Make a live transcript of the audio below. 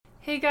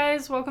Hey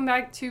guys, welcome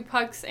back to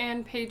Pucks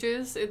and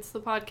Pages. It's the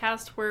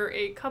podcast where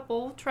a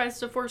couple tries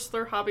to force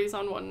their hobbies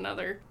on one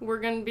another. We're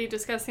going to be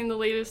discussing the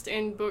latest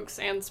in books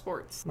and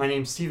sports. My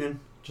name's Steven.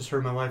 Just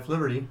heard my wife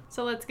Liberty.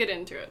 So let's get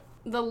into it.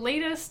 The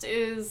latest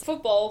is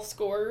football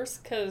scores,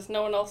 because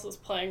no one else is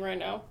playing right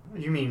now.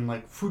 You mean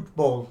like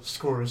football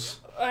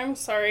scores? I'm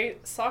sorry,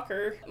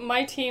 soccer.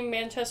 My team,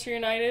 Manchester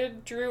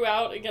United, drew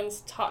out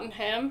against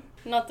Tottenham.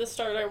 Not the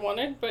start I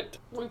wanted, but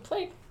we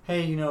played.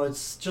 Hey,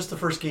 it's just the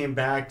first game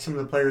back. Some of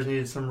the players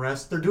needed some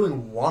rest. They're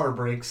doing water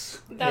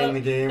breaks in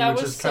the game,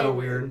 which is kind of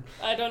weird.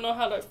 I don't know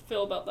how to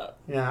feel about that.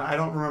 Yeah, I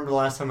don't remember the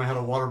last time I had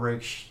a water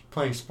break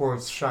playing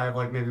sports shy of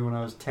like maybe when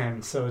I was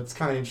 10. So it's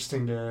kind of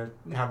interesting to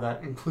have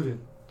that included.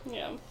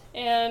 Yeah.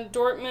 And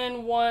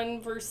Dortmund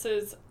won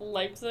versus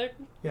Leipzig.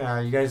 Yeah,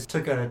 you guys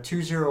took a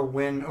 2-0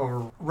 win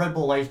over Red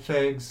Bull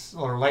Leipzig.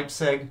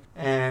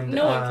 And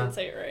no one can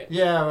say it right.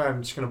 Yeah,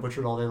 I'm just going to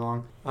butcher it all day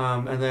long.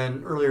 And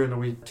then earlier in the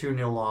week,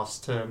 2-0 loss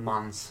to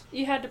Mainz.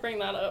 You had to bring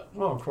that up.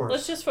 Well, of course.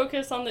 Let's just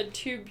focus on the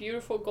two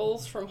beautiful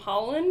goals from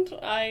Haaland.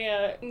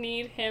 I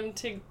need him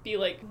to be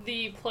like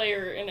the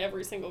player in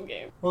every single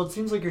game. Well, it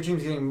seems like your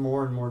team's getting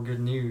more and more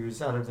good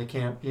news out of the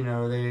camp.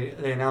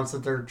 They announced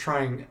that they're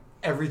trying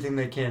everything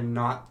they can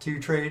not to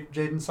trade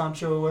Jadon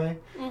Sancho away.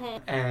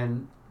 Mm-hmm.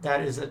 And that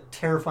is a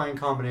terrifying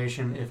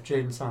combination if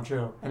Jadon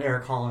Sancho and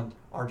Eric Haaland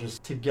are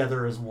just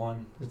together as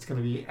one. It's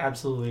going to be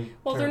absolutely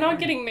Well, terrifying. They're not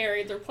getting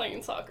married. They're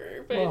playing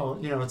soccer. But... Well,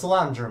 it's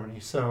allowed in Germany,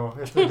 so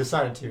if they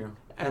decided to.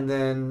 And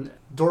then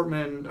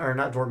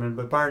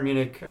Bayern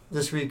Munich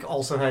this week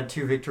also had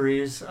two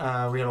victories. We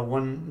had a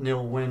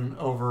 1-0 win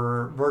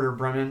over Werder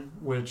Bremen,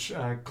 which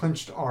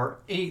clinched our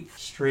 8th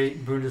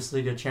straight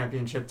Bundesliga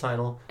championship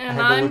title.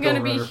 And I'm going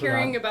to be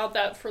hearing about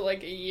that for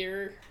like a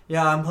year.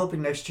 Yeah, I'm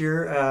hoping next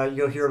year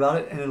you'll hear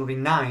about it, and it'll be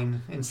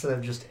 9 instead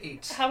of just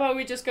 8. How about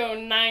we just go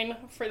 9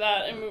 for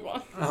that and move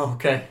on? Oh,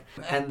 okay.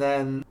 And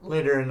then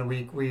later in the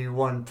week, we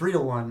won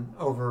 3-1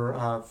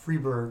 over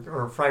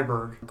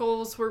Freiburg.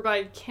 Goals were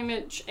by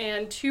Kimmich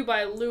and 2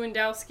 by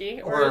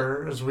Lewandowski.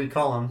 Or as we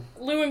call him.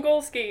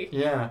 Lewandowski.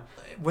 Yeah.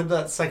 With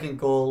that second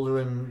goal,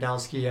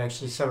 Lewandowski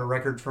actually set a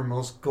record for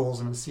most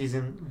goals in a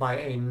season by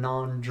a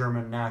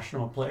non-German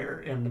national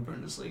player in the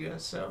Bundesliga.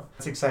 So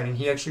it's exciting.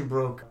 He actually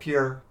broke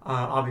Pierre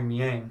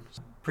Aubameyang's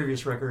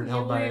previous record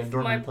held by a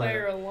Dortmund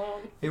player.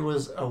 Alone. It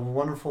was a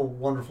wonderful,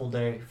 wonderful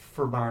day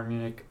for Bayern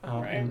Munich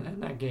in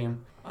that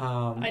game.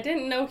 I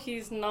didn't know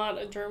he's not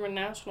a German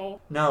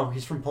national. No,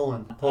 he's from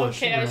Poland.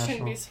 Polish Okay, I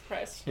shouldn't be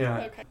surprised.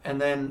 Yeah. Okay.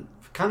 And then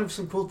kind of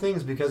some cool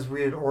things because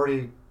we had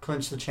already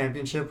clinched the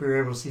championship. We were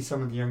able to see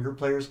some of the younger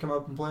players come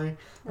up and play.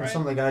 And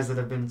some of the guys that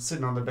have been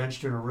sitting on the bench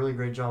doing a really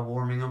great job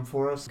warming them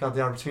for us. Got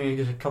the opportunity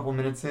to get a couple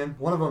minutes in.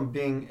 One of them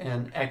being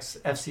an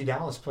ex-FC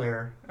Dallas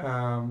player.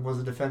 Was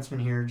a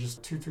defenseman here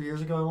just 2-3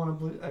 years ago,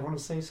 I want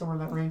to say, somewhere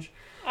in that range.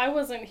 I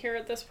wasn't here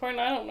at this point.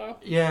 I don't know.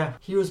 Yeah,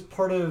 he was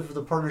part of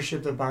the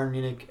partnership that Bayern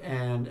Munich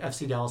and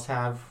FC Dallas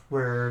have,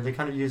 where they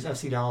kind of use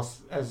FC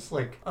Dallas as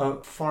like a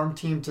farm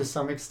team to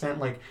some extent.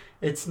 Like,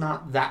 it's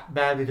not that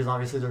bad because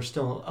obviously they're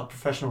still a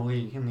professional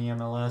league in the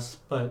MLS,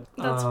 but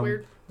that's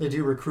weird. They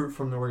do recruit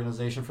from the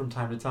organization from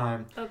time to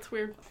time. That's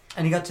weird.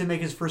 And he got to make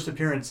his first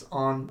appearance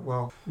on,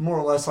 well, more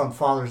or less on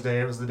Father's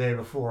Day. It was the day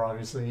before,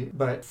 obviously.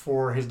 But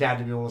for his dad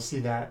to be able to see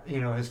that,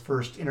 his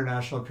first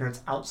international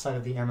appearance outside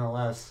of the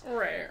MLS.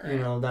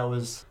 Right.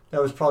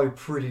 That was probably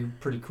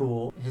pretty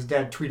cool. His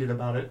dad tweeted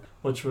about it,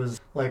 which was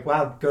like,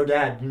 wow, go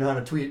dad, you know how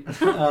to tweet.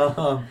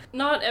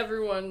 Not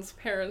everyone's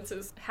parents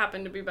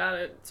happen to be bad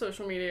at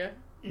social media.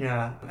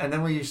 Yeah, and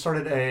then we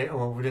started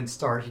we didn't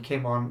start. He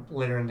came on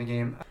later in the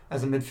game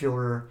as a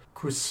midfielder.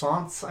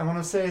 Cuisance, I want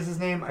to say is his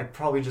name. I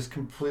probably just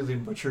completely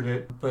butchered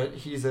it, but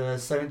he's a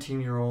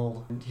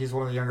 17-year-old. He's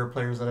one of the younger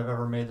players that have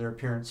ever made their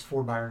appearance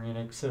for Bayern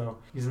Munich, so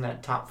he's in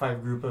that top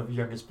 5 group of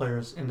youngest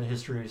players in the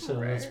history, so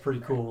that's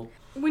pretty cool.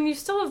 When you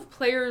still have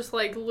players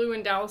like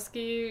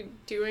Lewandowski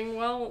doing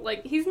well,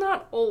 like, he's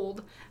not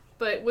old,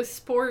 but with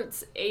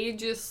sports,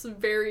 age is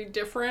very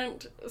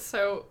different.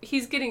 So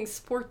he's getting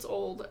sports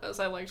old, as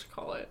I like to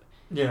call it.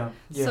 Yeah.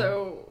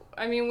 So,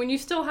 I mean, when you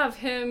still have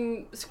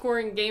him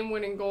scoring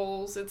game-winning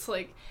goals, it's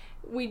like,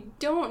 we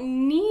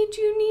don't need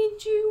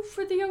you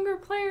for the younger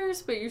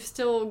players, but you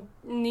still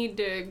need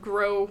to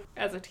grow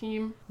as a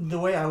team. The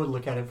way I would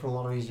look at it for a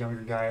lot of these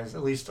younger guys,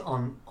 at least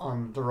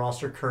on the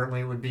roster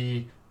currently, would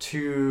be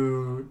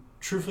to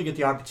truthfully get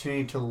the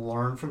opportunity to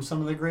learn from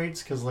some of the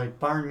greats, because like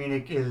Bayern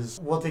Munich is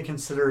what they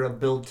consider a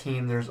build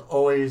team. There's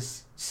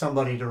always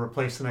somebody to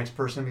replace the next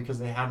person because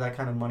they have that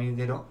kind of money.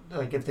 They don't,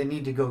 like, if they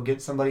need to go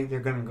get somebody, they're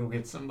going to go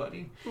get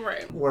somebody.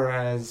 Right.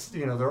 Whereas,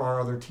 there are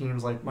other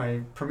teams like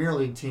my Premier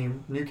League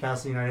team,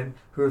 Newcastle United,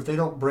 who if they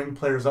don't bring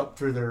players up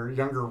through their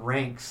younger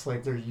ranks,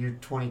 like their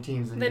U20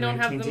 teams and they don't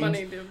have the teams,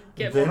 money to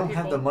get they more don't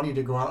have people. the money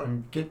to go out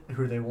and get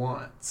who they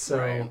want.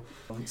 So,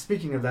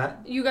 Speaking of that,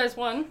 you guys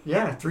won?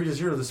 Yeah,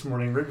 3-0 this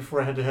morning, right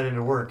before I had to head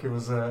into work. It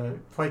was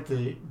quite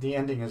the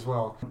ending as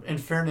well. In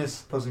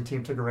fairness, opposing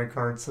team took a red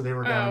card, so they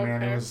were down a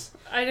man. It was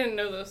I didn't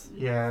know this.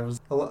 Yeah, it was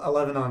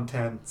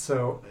 11-10.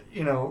 So,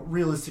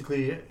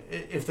 realistically,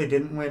 if they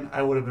didn't win,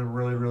 I would have been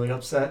really, really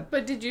upset.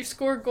 But did you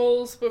score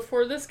goals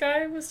before this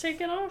guy was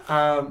taken off?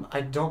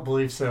 I don't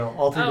believe so.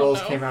 All 3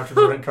 goals came after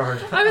the red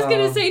card. I was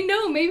going to say,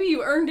 no, maybe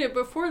you earned it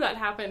before that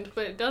happened,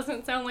 but it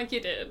doesn't sound like you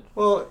did.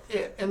 Well,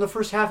 in the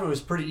first half, it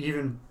was pretty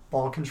even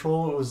ball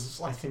control. It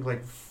was, I think,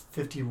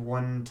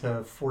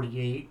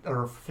 51-48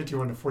 or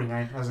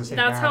 51-49. I was gonna say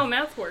that's math. how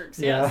math works.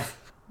 Yeah. Yes.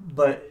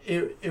 But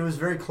it was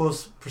very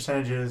close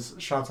percentages,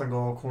 shots on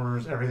goal,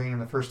 corners, everything in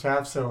the first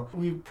half. So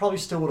we probably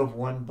still would have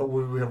won, but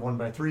would we have won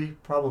by 3?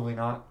 Probably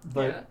not.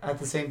 But at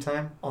the same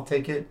time, I'll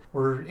take it.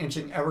 We're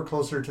inching ever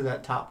closer to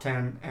that top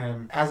 10.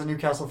 And as a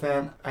Newcastle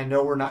fan, I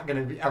know we're not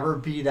going to ever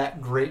be that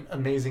great,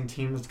 amazing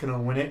team that's going to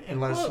win it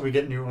unless we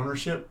get new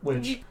ownership,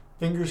 which...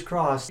 Fingers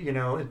crossed,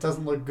 it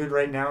doesn't look good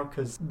right now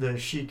because the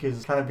Sheik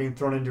is kind of being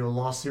thrown into a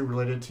lawsuit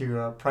related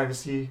to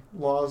privacy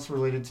laws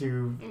related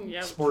to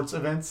sports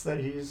events that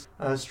he's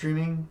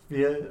streaming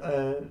via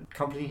a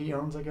company he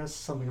owns, I guess,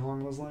 something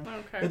along those lines.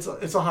 Okay.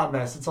 It's a hot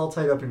mess. It's all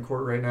tied up in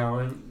court right now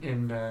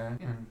in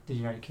the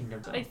United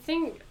Kingdom. I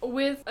think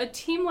with a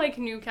team like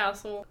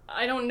Newcastle,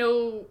 I don't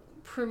know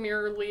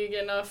Premier League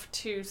enough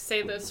to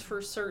say this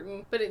for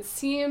certain, but it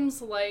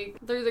seems like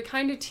they're the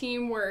kind of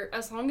team where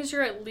as long as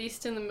you're at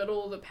least in the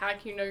middle of the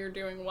pack, you're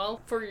doing well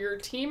for your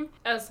team,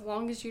 as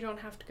long as you don't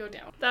have to go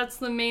down. That's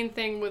the main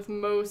thing with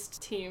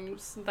most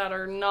teams that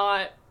are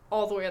not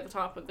all the way at the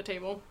top of the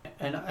table.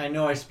 And I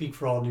know I speak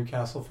for all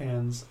Newcastle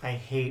fans. I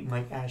hate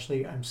Mike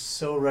Ashley. I'm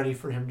so ready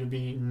for him to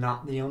be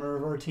not the owner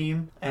of our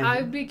team. And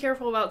I'd be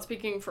careful about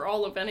speaking for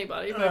all of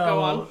anybody, but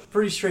go on.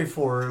 Pretty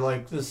straightforward.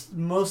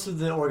 Most of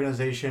the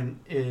organization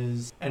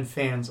and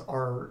fans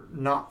are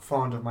not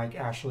fond of Mike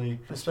Ashley,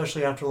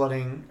 especially after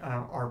letting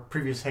our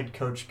previous head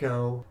coach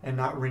go and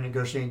not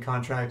renegotiating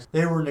contracts.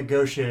 They were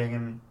negotiating,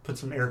 and put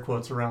some air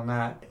quotes around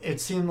that. It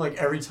seemed like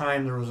every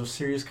time there was a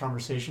serious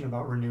conversation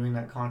about renewing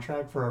that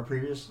contract for our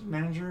previous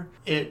manager,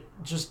 it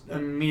just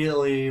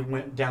immediately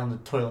went down the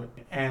toilet.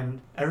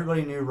 And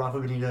everybody knew Rafa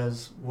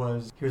Benitez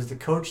was the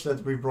coach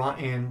that we brought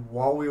in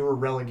while we were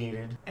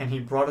relegated, and he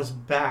brought us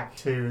back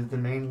to the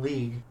main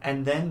league.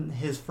 And then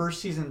his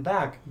first season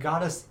back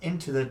got us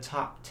into the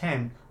top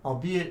 10,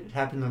 albeit it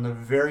happened in the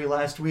very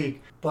last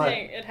week. But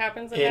it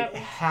happens. It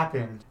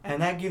happened.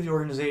 And that gave the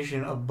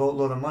organization a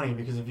boatload of money,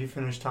 because if you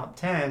finish top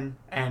 10,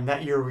 and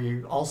that year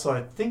we also,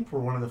 I think, were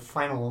one of the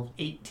final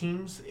 8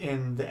 teams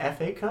in the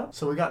FA Cup.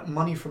 So we got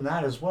money from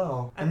that as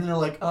well. And then they're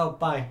like, oh,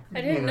 bye.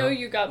 I didn't know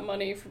you got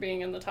money for being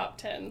in the top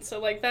 10.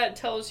 So, that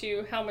tells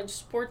you how much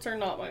sports are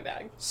not my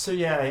bag. So,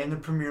 yeah, in the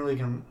Premier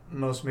League and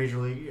most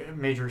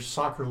major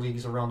soccer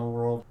leagues around the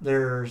world,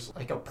 there's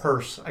a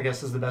purse, I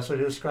guess is the best way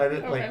to describe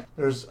it. Okay.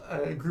 There's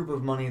a group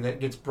of money that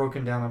gets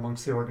broken down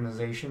amongst the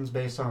organizations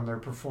based on their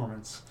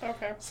performance.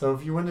 Okay. So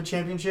if you win the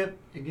championship,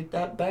 you get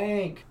that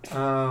bank.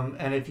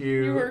 And if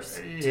you were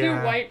too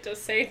white to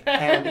say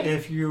that. And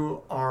if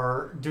you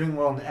are doing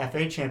well in the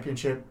FA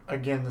Championship,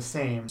 again the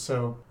same.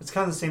 So it's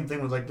kind of the same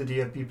thing with the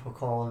DFB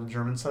Pokal on the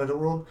German side of the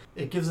world.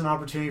 It gives an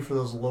opportunity for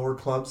those lower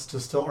clubs to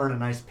still earn a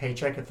nice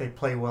paycheck if they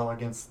play well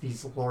against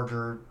these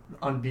larger,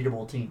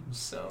 unbeatable teams.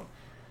 So.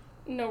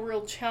 No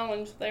real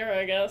challenge there,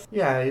 I guess.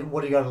 Yeah,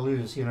 what do you got to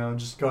lose?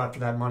 Just go after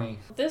that money.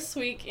 This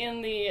week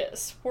in the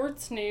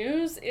sports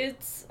news,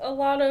 it's a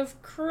lot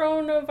of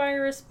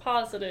coronavirus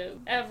positive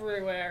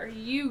everywhere.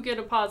 You get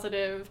a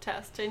positive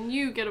test, and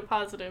you get a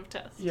positive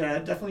test. Yeah,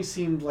 it definitely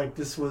seemed like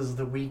this was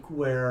the week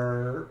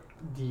where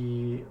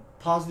the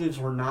positives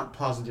were not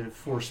positive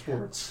for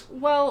sports.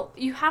 Well,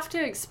 you have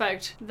to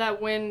expect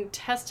that when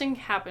testing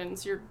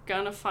happens, you're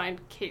gonna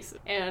find cases.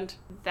 And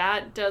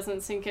that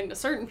doesn't sink into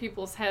certain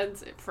people's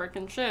heads, it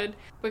frickin' should,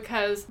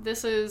 because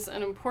this is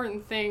an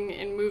important thing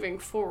in moving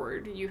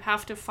forward. You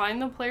have to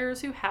find the players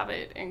who have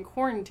it and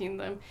quarantine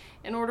them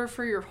in order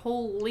for your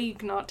whole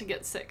league not to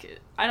get sick.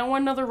 I don't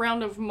want another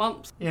round of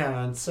mumps.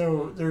 Yeah, and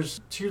so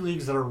there's 2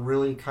 leagues that are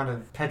really kind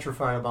of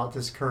petrified about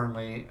this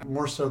currently,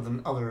 more so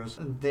than others,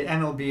 the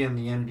MLB and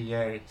the NBA.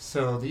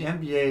 So the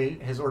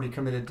NBA has already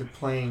committed to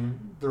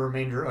playing the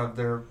remainder of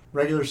their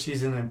regular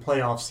season and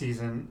playoff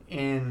season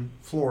in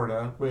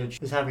Florida,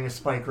 which is having a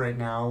spike right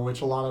now,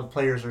 which a lot of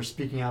players are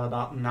speaking out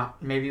about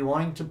not maybe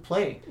wanting to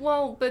play.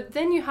 Well, but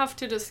then you have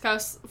to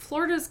discuss,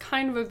 Florida's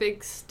kind of a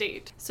big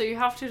state, so you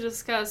have to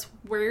discuss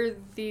where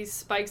these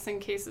spikes in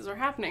cases are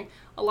happening.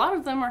 A lot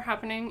of them are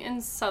happening in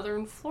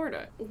southern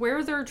Florida.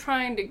 Where they're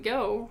trying to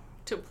go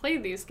to play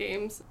these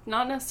games,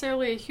 not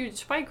necessarily a huge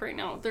spike right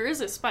now. There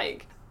is a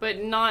spike,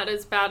 but not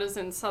as bad as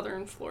in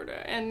southern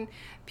Florida. And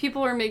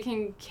people are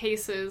making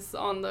cases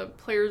on the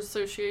Players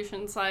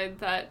Association side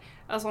that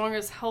as long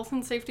as health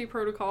and safety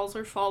protocols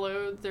are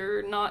followed,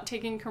 they're not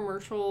taking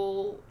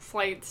commercial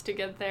flights to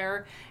get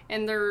there,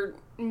 and they're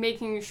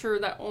making sure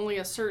that only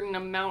a certain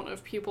amount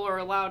of people are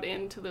allowed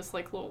into this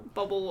little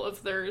bubble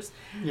of theirs,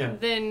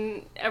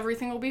 then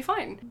everything will be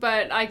fine.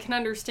 But I can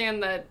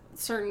understand that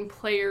certain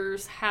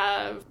players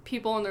have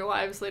people in their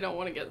lives they don't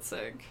want to get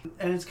sick.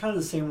 And it's kind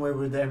of the same way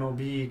with the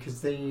MLB,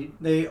 because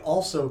they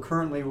also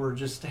currently were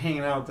just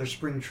hanging out at their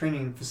spring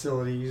training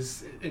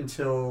facilities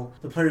until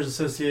the Players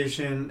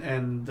Association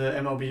and the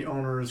MLB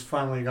owners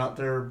finally got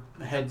their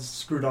heads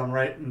screwed on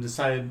right and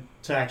decided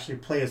to actually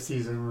play a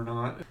season or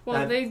not.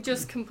 Well, they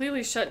just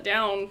completely shut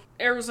down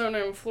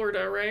Arizona and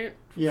Florida, right?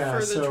 Yeah, For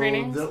the so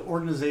trainings? the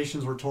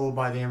organizations were told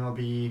by the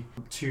MLB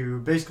to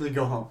basically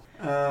go home.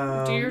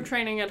 Do your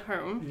training at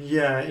home.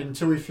 Yeah,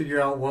 until we figure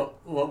out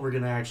what we're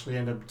going to actually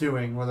end up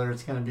doing, whether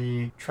it's going to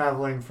be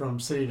traveling from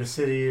city to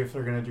city, if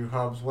they're going to do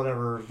hubs,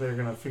 whatever, they're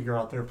going to figure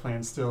out their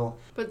plan still.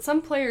 But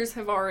some players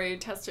have already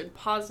tested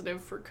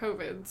positive for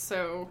COVID,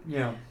 so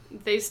Yeah.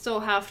 they still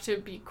have to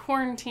be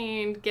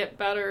quarantined, get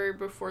better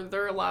before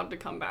they're allowed to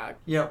come back.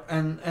 Yeah,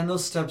 and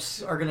those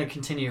steps are going to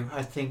continue,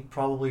 I think,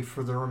 probably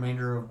for the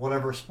remainder of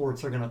whatever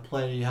sports are going to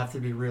play. You have to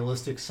be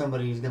realistic.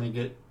 Somebody is going to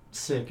get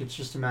sick. It's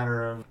just a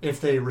matter of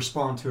if they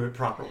respond to it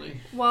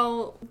properly.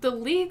 Well, the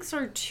leagues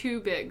are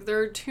too big. There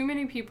are too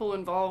many people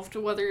involved,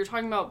 whether you're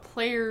talking about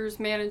players,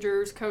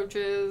 managers,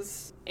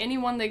 coaches,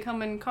 anyone they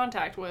come in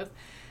contact with.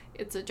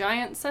 It's a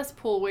giant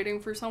cesspool waiting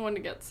for someone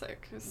to get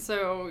sick.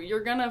 So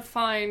you're going to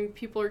find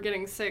people are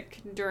getting sick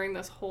during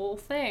this whole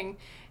thing,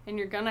 and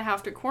you're going to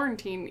have to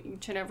quarantine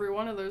each and every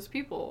one of those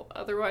people.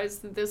 Otherwise,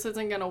 this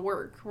isn't going to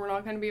work. We're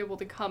not going to be able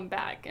to come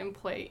back and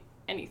play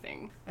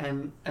anything.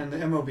 And the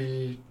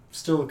MLB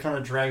still kind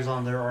of drags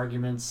on their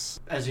arguments.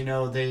 As you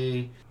know,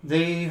 they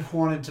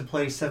wanted to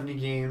play 70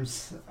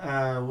 games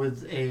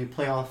with a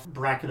playoff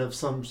bracket of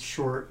some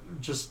sort,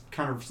 just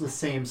kind of the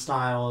same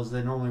style as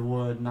they normally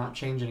would, not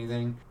change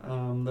anything.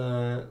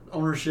 The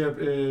ownership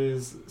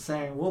is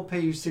saying, we'll pay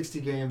you 60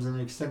 games in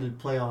an extended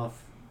playoff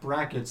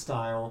bracket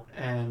style,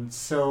 and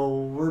so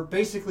we're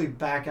basically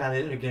back at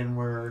it again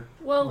where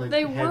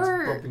they heads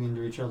were bumping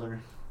into each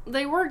other.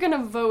 They were going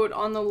to vote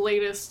on the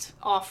latest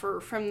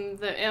offer from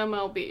the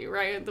MLB,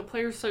 right? The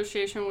Players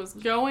Association was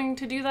going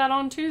to do that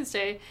on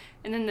Tuesday,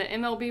 and then the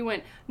MLB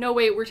went, no,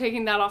 wait, we're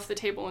taking that off the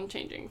table and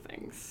changing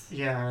things.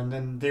 Yeah, and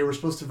then they were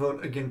supposed to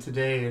vote again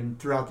today, and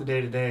throughout the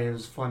day today, it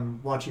was fun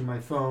watching my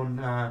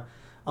phone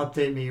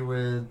update me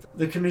with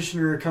the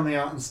commissioner coming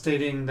out and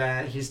stating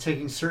that he's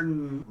taking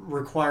certain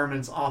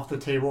requirements off the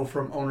table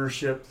from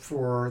ownership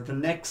for the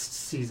next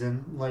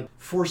season, like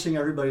forcing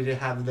everybody to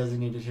have a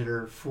designated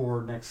hitter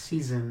for next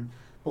season,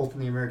 both in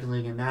the American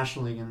League and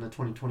National League in the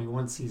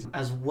 2021 season,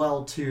 as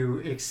well to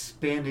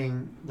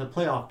expanding the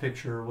playoff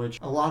picture, which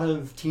a lot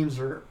of teams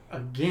are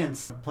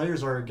against,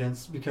 players are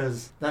against,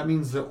 because that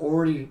means the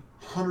already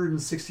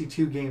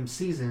 162 game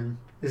season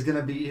is going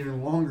to be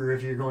even longer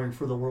if you're going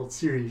for the World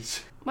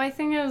Series. My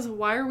thing is,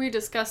 why are we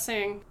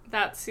discussing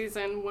that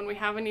season when we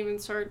haven't even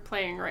started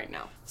playing right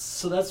now?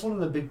 So that's one of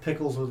the big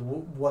pickles with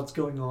what's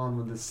going on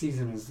with this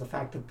season, is the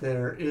fact that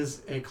there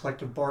is a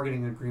collective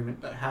bargaining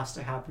agreement that has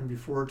to happen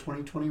before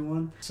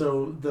 2021.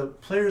 So the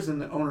players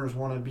and the owners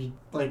want to be,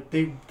 like,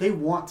 they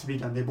want to be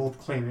done. They both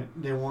claim it.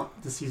 They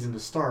want the season to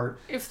start.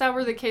 If that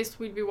were the case,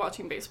 we'd be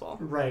watching baseball.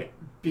 Right,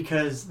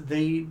 because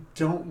they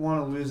don't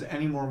want to lose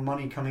any more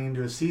money coming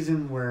into a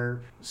season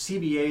where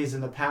CBAs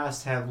in the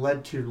past have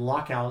led to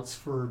lockouts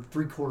for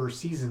three-quarter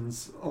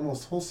seasons,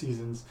 almost whole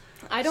seasons.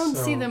 I don't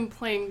see them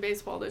playing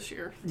baseball this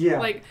year. Yeah.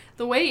 Like,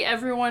 the way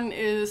everyone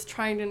is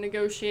trying to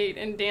negotiate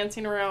and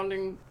dancing around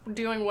and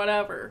doing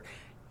whatever,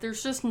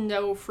 there's just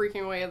no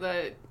freaking way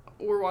that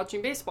we're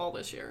watching baseball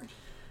this year.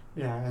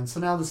 Yeah, and so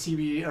now the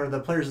CBA, or the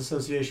Players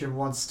Association,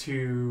 wants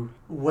to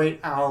wait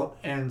out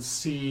and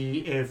see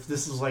if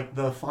this is like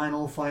the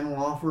final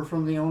offer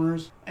from the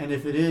owners. And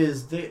if it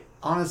is, they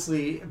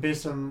honestly,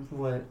 based on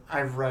what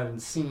I've read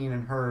and seen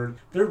and heard,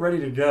 they're ready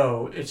to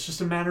go. It's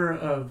just a matter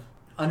of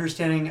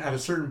understanding at a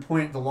certain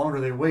point, the longer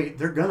they wait,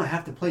 they're going to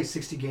have to play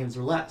 60 games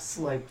or less.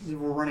 Like,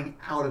 we're running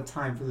out of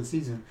time for the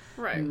season.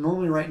 Right.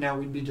 Normally right now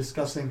we'd be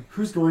discussing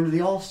who's going to the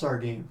All-Star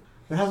game.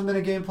 There hasn't been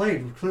a game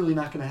played. We're clearly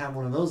not going to have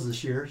one of those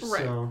this year.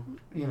 Right. So,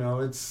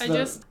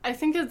 it's... I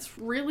think it's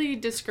really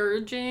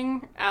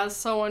discouraging as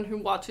someone who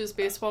watches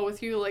baseball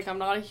with you. Like, I'm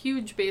not a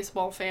huge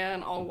baseball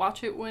fan. I'll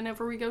watch it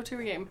whenever we go to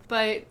a game.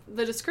 But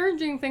the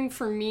discouraging thing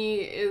for me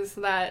is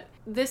that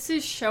this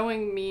is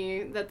showing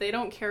me that they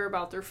don't care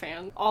about their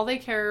fans. All they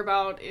care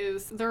about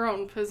is their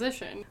own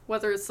position.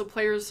 Whether it's the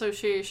Players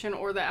Association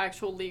or the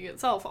actual league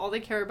itself, all they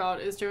care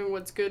about is doing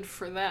what's good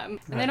for them.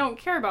 And they don't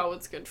care about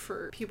what's good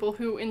for people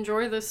who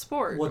enjoy this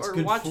sport or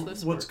watch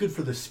this sport. What's good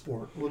for the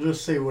sport. We'll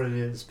just say what it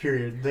is,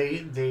 period.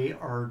 They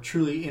are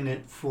truly in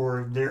it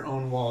for their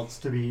own wallets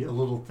to be a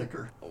little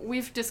thicker.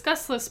 We've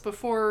discussed this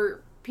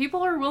before.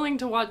 People are willing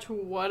to watch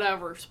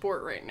whatever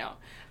sport right now.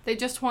 They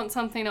just want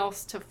something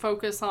else to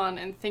focus on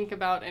and think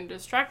about and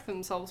distract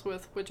themselves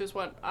with, which is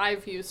what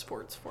I've used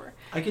sports for.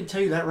 I can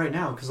tell you that right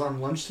now, because on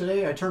lunch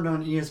today, I turned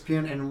on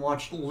ESPN and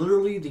watched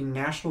literally the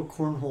National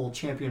Cornhole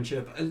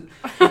Championship.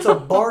 It's a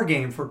bar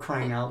game, for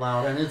crying out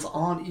loud, and it's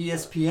on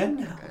ESPN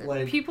now.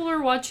 Like, people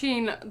are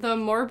watching the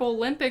Marble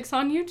Olympics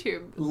on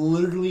YouTube.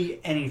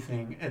 Literally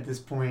anything at this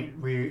point.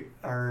 We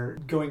are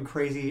going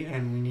crazy,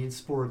 and we need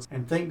sports.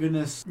 And thank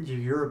goodness the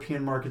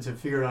European markets have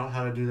figured out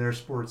how to do their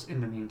sports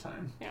in the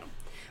meantime. Yeah.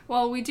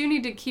 Well, we do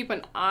need to keep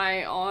an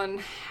eye on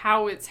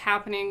how it's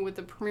happening with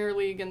the Premier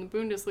League and the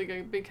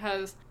Bundesliga,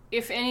 because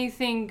if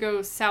anything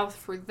goes south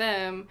for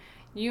them,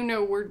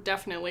 we're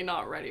definitely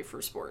not ready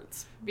for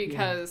sports,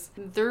 because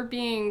they're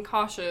being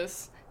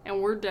cautious and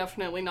we're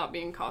definitely not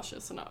being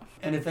cautious enough.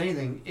 And if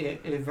anything,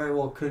 it very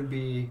well could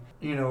be,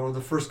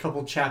 the first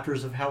couple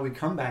chapters of how we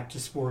come back to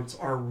sports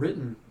are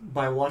written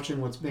by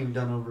watching what's being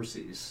done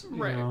overseas.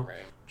 Right.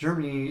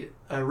 Germany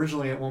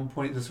originally at one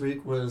point this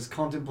week was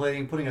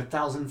contemplating putting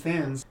 1,000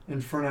 fans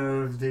in front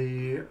of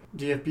the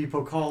DFB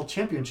Pokal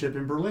Championship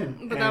in Berlin.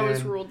 But that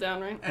was ruled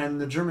down, right? And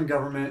the German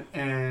government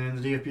and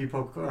the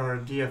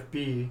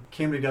DFB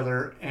came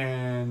together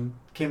and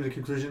came to the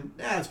conclusion,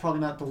 it's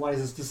probably not the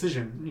wisest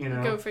decision.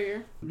 Go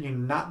figure.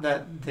 Not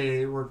that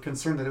they were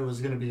concerned that it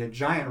was going to be a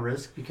giant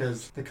risk,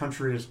 because the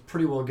country is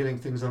pretty well getting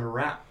things under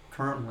wrap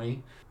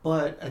currently.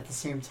 But at the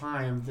same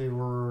time, they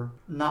were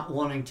not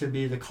wanting to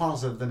be the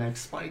cause of the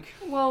next spike.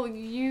 Well,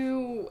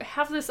 you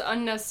have this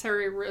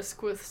unnecessary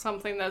risk with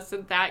something that's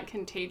that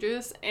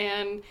contagious,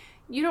 and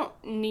you don't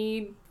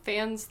need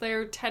fans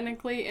there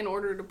technically in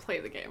order to play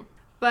the game.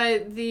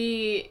 But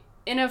the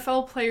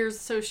NFL Players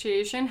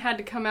Association had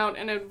to come out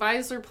and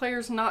advise their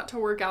players not to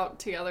work out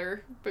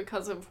together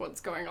because of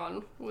what's going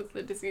on with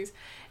the disease.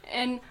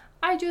 And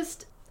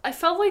I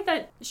felt like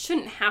that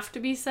shouldn't have to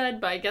be said,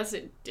 but I guess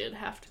it did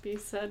have to be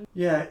said.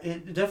 Yeah,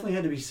 it definitely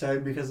had to be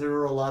said, because there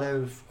were a lot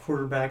of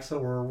quarterbacks that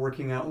were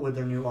working out with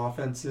their new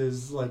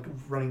offenses, like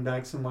running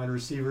backs and wide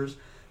receivers,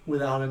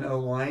 without an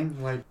O-line.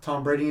 Like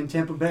Tom Brady in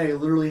Tampa Bay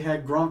literally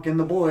had Gronk and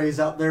the boys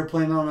out there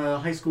playing on a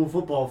high school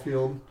football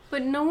field.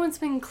 But no one's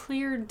been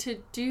cleared to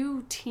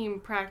do team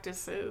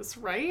practices,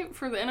 right?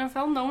 For the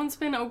NFL, no one's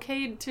been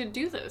okayed to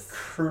do this.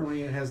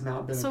 Currently, it has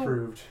not been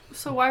approved.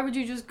 So why would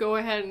you just go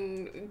ahead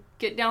and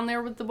get down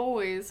there with the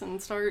boys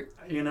and start?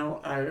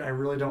 I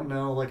really don't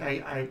know. Like,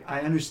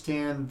 I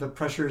understand the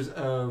pressures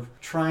of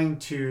trying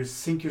to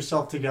sync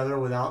yourself together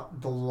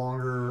without the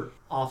longer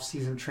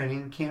off-season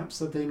training camps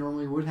that they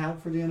normally would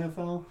have for the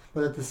NFL.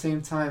 But at the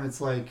same time,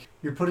 it's like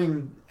you're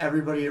putting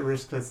everybody at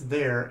risk that's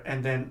there,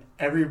 and then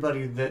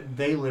everybody that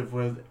they live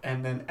with,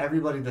 and then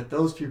everybody that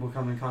those people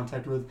come in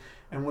contact with.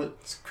 And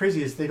what's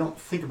crazy is they don't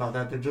think about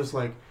that. They're just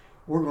like,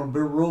 we're going to be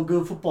a real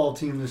good football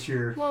team this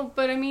year. Well,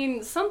 but I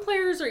mean, some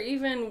players are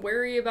even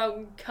wary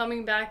about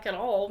coming back at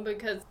all,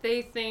 because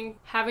they think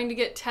having to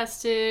get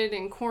tested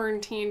and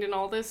quarantined and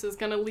all this is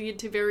going to lead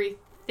to very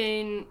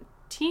thin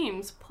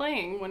teams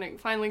playing when it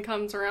finally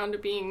comes around to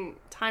being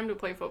time to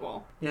play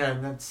football. Yeah,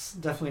 and that's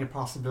definitely a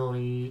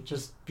possibility,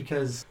 just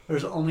because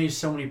there's only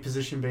so many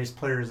position-based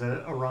players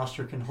that a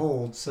roster can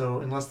hold. So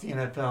unless the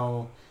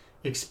NFL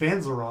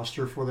expands the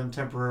roster for them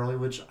temporarily,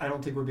 which I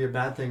don't think would be a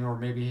bad thing, or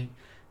maybe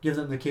give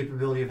them the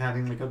capability of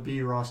having like a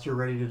B roster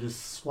ready to just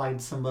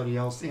slide somebody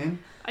else in.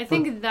 I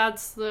think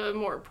that's the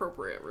more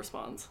appropriate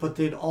response. But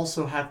they'd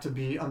also have to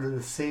be under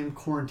the same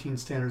quarantine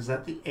standards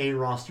that the A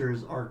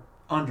rosters are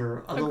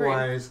under.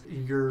 Otherwise,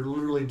 you're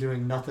literally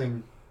doing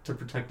nothing to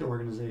protect the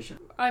organization.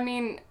 I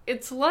mean,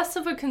 it's less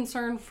of a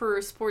concern for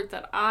a sport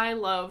that I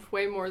love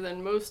way more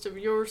than most of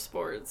your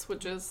sports,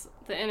 which is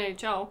the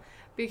NHL,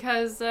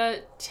 because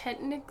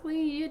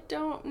technically you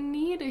don't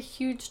need a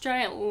huge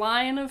giant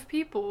line of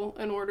people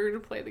in order to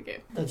play the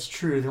game. That's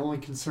true. The only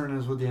concern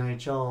is with the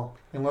NHL,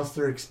 unless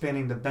they're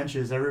expanding the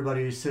benches,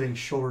 everybody is sitting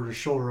shoulder to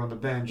shoulder on the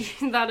bench.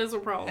 That is a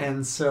problem.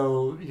 And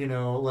so,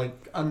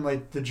 like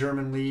unlike the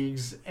German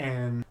leagues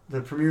and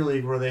the Premier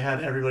League, where they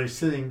had everybody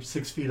sitting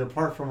 6 feet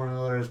apart from one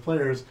another as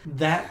players,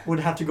 that would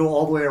have to go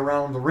all the way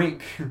around the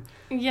rink.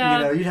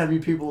 Yeah. You'd have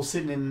people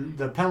sitting in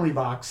the penalty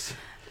box.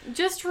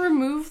 Just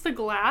remove the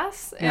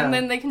glass, and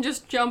then they can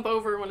just jump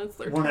over when it's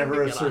their turn.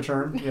 Whenever it's their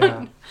turn,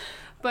 yeah.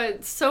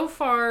 But so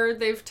far,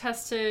 they've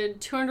tested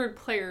 200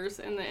 players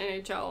in the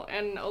NHL,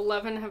 and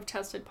 11 have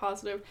tested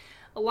positive.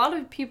 A lot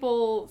of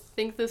people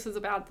think this is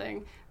a bad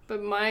thing,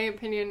 but my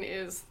opinion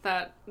is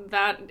that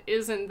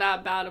isn't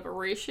that bad of a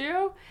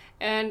ratio,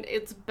 and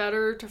it's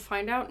better to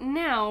find out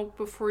now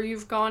before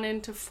you've gone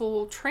into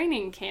full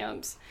training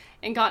camps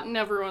and gotten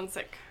everyone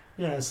sick.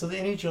 Yeah, so the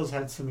NHL's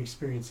had some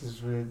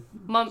experiences with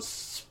mumps,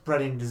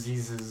 spreading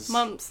diseases.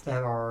 Mumps.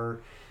 That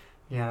are,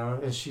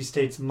 as she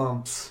states,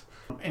 mumps,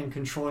 and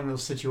controlling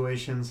those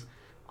situations.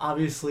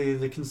 Obviously,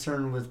 the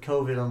concern with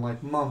COVID,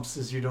 unlike mumps,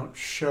 is you don't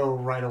show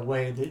right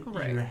away that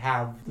you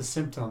have the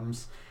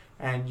symptoms,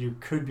 and you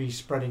could be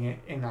spreading it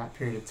in that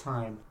period of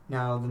time.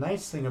 Now, the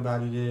nice thing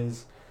about it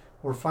is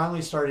we're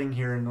finally starting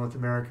here in North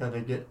America to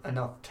get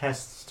enough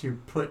tests to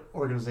put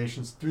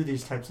organizations through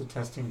these types of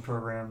testing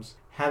programs.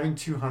 Having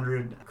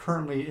 200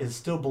 currently is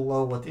still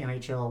below what the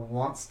NHL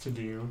wants to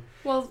do.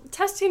 Well,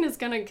 testing is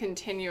going to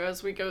continue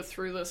as we go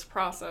through this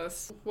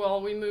process.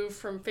 Well, we move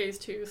from phase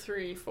 2,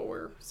 3,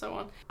 4, so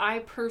on. I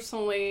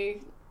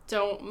personally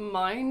don't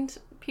mind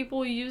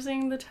people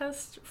using the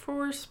test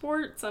for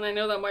sports, and I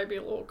know that might be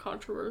a little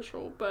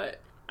controversial, but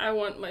I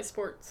want my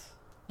sports.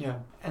 Yeah.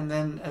 And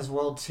then as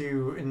well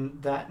too, in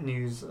that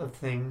news of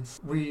things,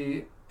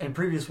 we in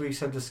previous weeks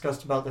have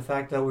discussed about the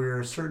fact that we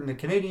were certain the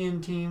Canadian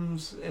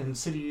teams and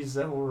cities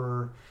that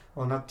were,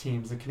 well, not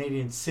teams, the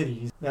Canadian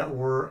cities that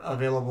were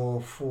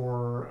available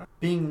for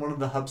being one of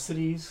the hub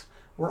cities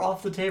were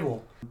off the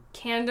table.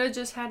 Canada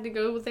just had to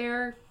go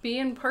there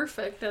being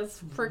perfect as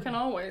freaking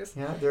always.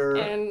 Yeah,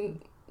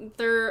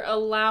 they're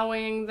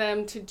allowing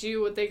them to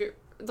do what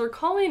they're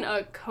calling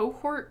a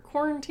cohort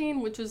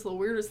quarantine, which is the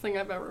weirdest thing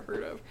I've ever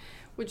heard of.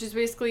 Which is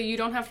basically you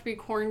don't have to be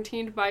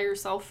quarantined by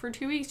yourself for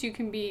 2 weeks. You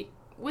can be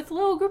with a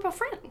little group of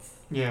friends.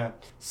 Yeah.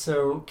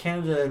 So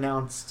Canada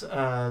announced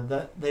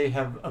that they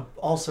have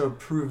also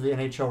approved the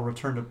NHL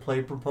return to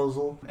play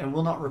proposal and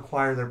will not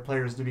require their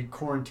players to be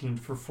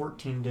quarantined for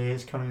 14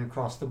 days coming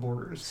across the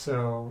borders.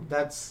 So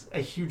that's a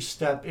huge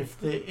step if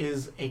there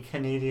is a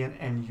Canadian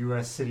and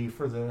U.S. city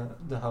for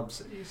the hub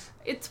cities.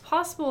 It's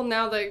possible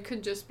now that it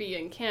could just be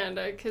in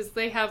Canada because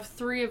they have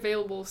 3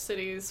 available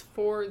cities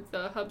for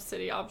the hub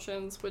city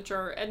options, which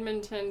are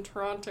Edmonton,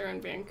 Toronto,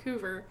 and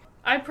Vancouver.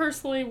 I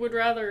personally would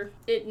rather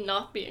it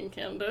not be in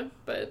Canada,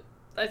 but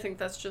I think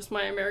that's just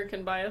my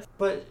American bias.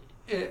 But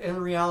in the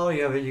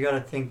reality of it, you got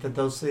to think that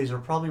those cities are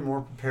probably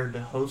more prepared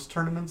to host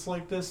tournaments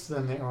like this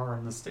than they are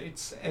in the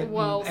States.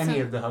 Any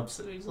of the hub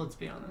cities, let's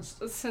be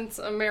honest. Since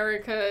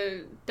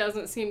America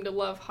doesn't seem to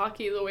love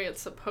hockey the way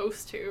it's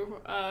supposed to,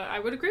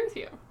 I would agree with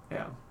you.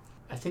 Yeah.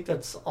 I think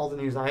that's all the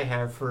news I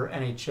have for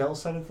NHL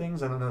side of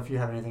things. I don't know if you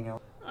have anything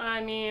else.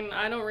 I mean,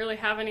 I don't really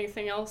have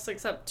anything else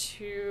except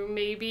to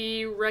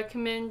maybe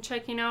recommend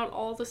checking out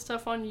all the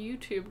stuff on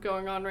YouTube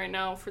going on right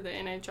now for the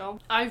NHL.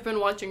 I've been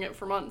watching it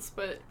for months,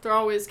 but they're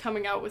always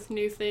coming out with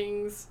new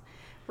things.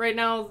 Right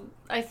now,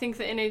 I think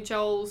the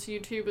NHL's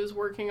YouTube is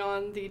working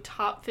on the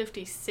top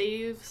 50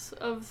 saves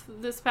of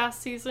this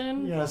past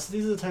season. Yeah, so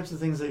these are the types of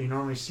things that you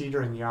normally see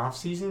during the off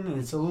season, and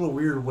it's a little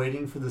weird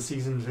waiting for the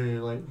season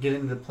to like get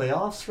into the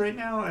playoffs right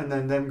now, and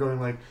then them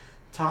going like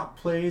top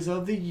plays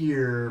of the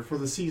year for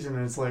the season,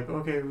 and it's like,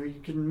 okay, we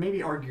can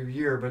maybe argue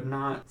year, but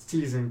not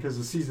season, because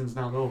the season's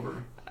not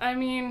over. I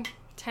mean,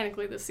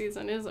 technically the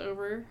season is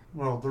over.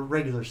 Well, the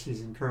regular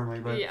season currently,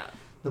 but yeah.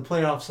 The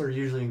playoffs are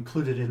usually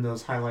included in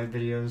those highlight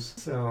videos,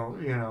 so,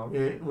 you know,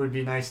 it would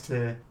be nice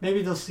to,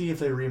 maybe they'll see if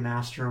they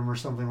remaster them or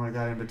something like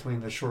that in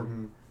between the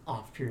shortened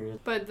off period.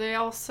 But they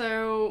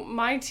also,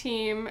 my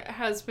team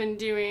has been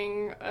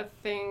doing a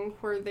thing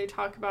where they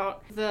talk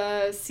about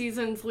the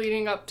seasons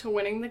leading up to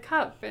winning the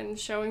cup and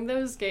showing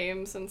those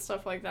games and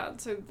stuff like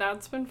that. So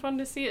that's been fun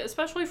to see,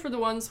 especially for the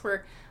ones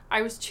where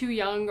I was too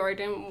young or I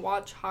didn't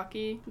watch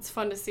hockey. It's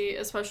fun to see,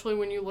 especially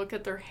when you look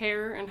at their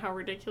hair and how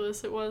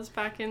ridiculous it was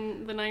back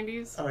in the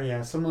 90s. Oh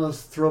yeah, some of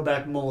those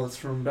throwback mullets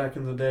from back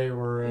in the day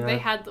were... they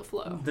had the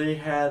flow. They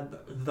had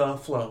the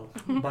flow,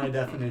 by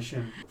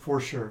definition, for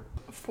sure.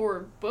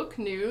 For book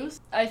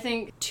news, I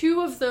think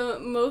 2 of the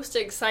most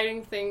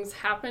exciting things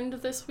happened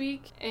this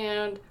week,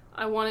 and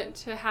I want it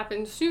to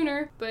happen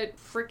sooner, but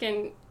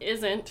frickin'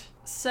 isn't.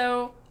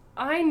 So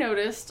I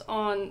noticed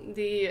on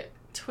the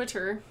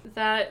Twitter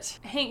that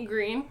Hank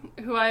Green,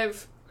 who I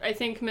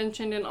think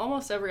mentioned in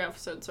almost every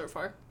episode so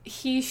far,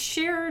 he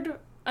shared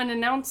an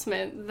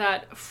announcement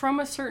that from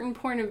a certain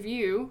point of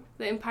view,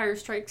 The Empire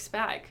Strikes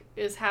Back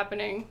is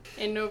happening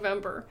in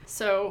November.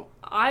 So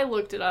I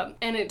looked it up,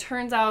 and it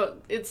turns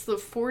out it's the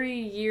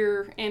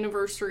 40-year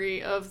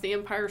anniversary of The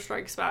Empire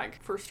Strikes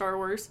Back for Star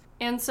Wars.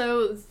 And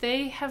so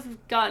they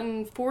have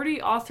gotten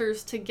 40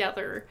 authors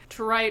together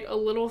to write a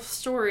little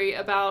story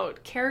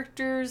about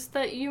characters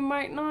that you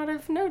might not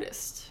have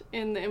noticed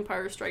in The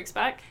Empire Strikes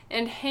Back.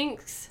 And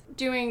Hank's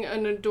doing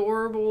an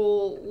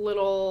adorable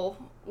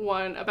little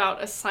one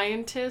about a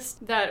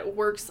scientist that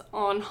works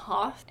on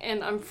Hoth,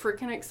 and I'm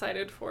freaking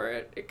excited for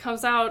it. It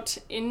comes out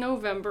in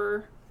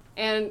November,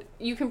 and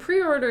you can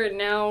pre-order it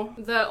now.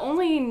 The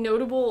only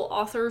notable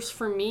authors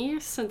for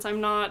me, since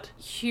I'm not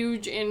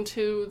huge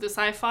into the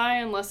sci-fi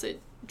unless it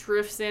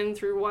drifts in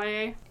through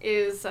YA,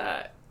 is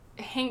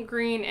Hank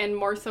Green and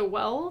Martha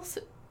Wells,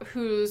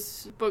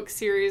 whose book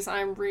series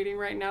I'm reading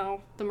right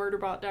now, The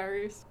Murderbot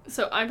Diaries.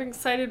 So I'm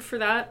excited for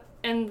that.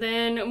 And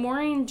then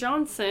Maureen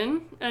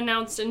Johnson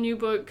announced a new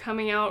book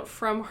coming out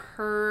from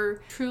her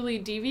Truly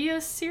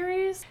Devious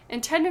series.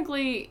 And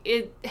technically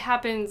it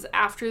happens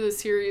after the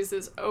series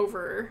is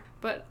over,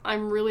 but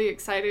I'm really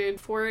excited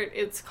for it.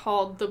 It's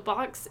called The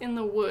Box in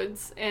the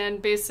Woods,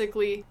 and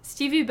basically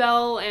Stevie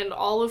Bell and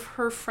all of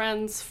her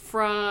friends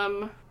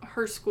from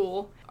her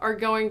school are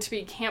going to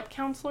be camp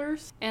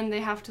counselors, and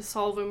they have to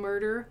solve a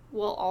murder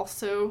while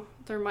also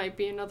there might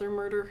be another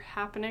murder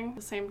happening at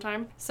the same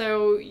time.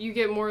 So you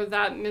get more of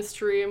that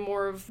mystery and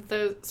more of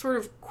the sort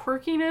of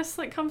quirkiness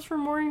that comes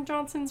from Maureen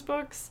Johnson's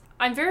books.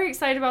 I'm very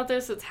excited about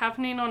this. It's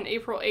happening on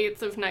April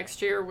 8th of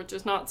next year, which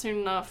is not soon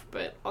enough,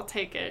 but I'll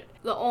take it.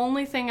 The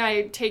only thing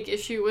I take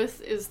issue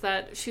with is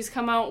that she's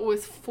come out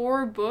with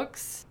 4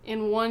 books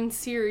in one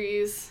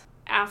series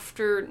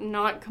after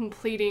not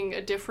completing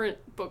a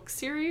different book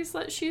series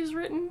that she's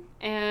written,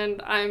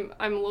 and I'm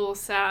a little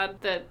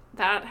sad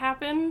that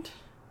happened.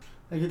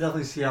 I could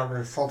definitely see how the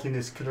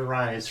saltiness could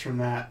arise from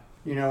that.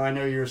 You know, I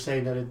know you were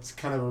saying that it's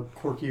kind of a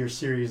quirkier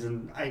series,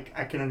 and I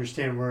can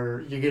understand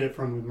where you get it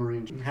from with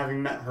Maureen.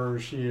 Having met her,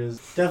 she is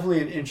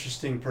definitely an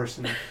interesting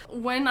person.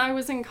 When I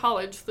was in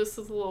college, this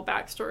is a little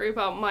backstory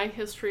about my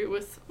history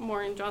with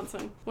Maureen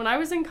Johnson. When I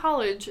was in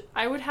college,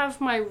 I would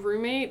have my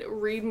roommate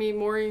read me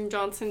Maureen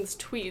Johnson's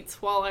tweets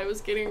while I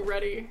was getting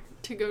ready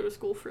to go to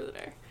school for the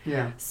day.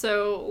 Yeah.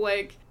 So,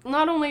 like,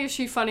 not only is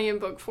she funny in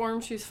book form,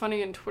 she's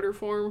funny in Twitter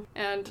form,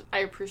 and I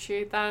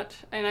appreciate that.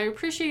 And I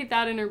appreciate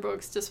that in her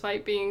books,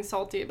 despite being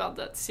salty about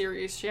that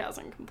series she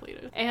hasn't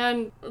completed.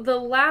 And the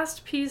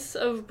last piece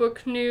of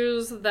book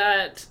news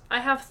that I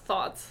have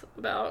thoughts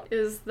about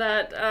is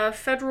that a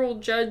federal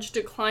judge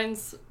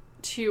declines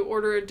to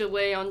order a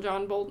delay on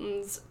John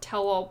Bolton's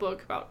tell-all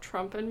book about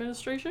Trump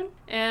administration.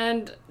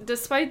 And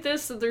despite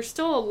this, there's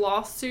still a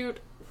lawsuit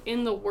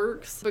in the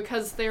works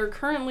because they're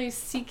currently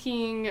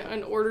seeking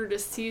an order to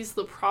seize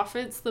the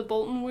profits that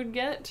Bolton would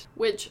get,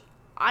 which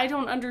I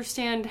don't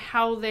understand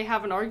how they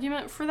have an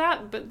argument for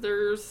that, but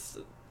there's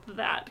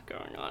that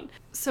going on.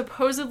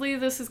 Supposedly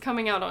this is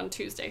coming out on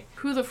Tuesday.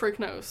 Who the frick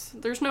knows?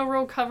 There's no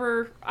real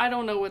cover. I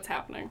don't know what's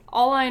happening.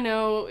 All I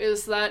know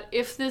is that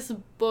if this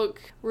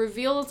book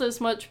reveals as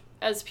much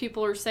as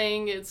people are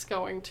saying it's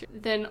going to,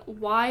 then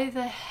why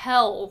the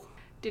hell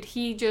did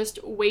he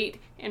just wait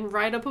and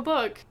write up a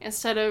book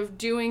instead of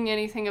doing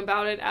anything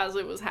about it as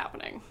it was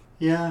happening?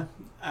 Yeah,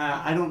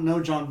 I don't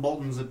know John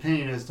Bolton's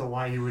opinion as to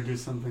why he would do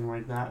something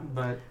like that,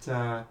 but...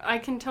 I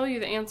can tell you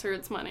the answer,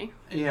 it's money.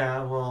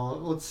 Yeah, well,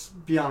 let's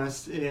be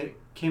honest, it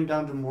came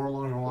down to more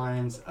along the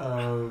lines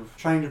of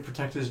trying to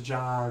protect his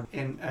job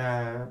in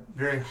a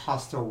very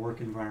hostile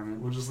work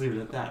environment. We'll just leave it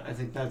at that. I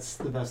think that's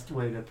the best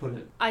way to put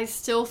it. I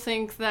still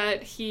think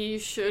that he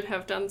should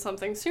have done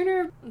something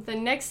sooner. The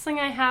next thing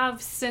I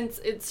have, since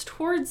it's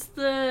towards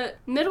the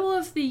middle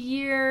of the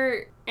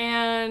year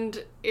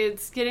and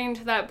it's getting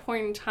to that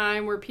point in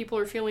time where people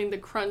are feeling the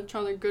crunch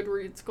on their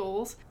Goodreads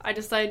goals, I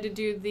decided to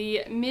do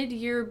the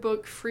mid-year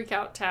book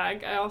freakout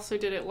tag. I also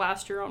did it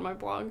last year on my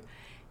blog.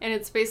 And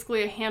it's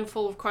basically a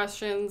handful of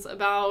questions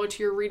about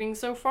your reading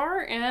so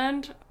far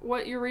and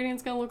what your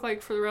reading's going to look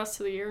like for the rest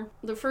of the year.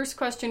 The first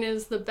question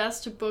is the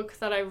best book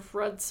that I've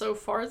read so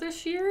far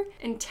this year.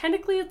 And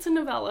technically it's a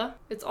novella.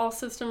 It's All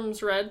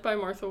Systems Red by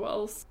Martha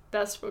Wells.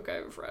 Best book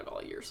I've read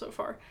all year so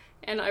far.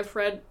 And I've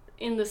read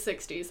in the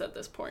 60s at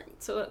this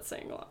point, so that's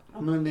saying a lot.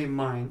 I'm going to name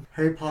mine.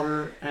 Harry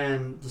Potter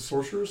and the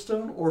Sorcerer's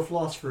Stone or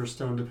Philosopher's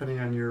Stone, depending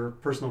on your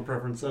personal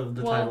preference of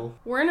the title.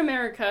 We're in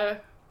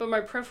America, but my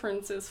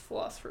preference is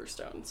Philosopher's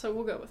Stone, so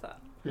we'll go with that.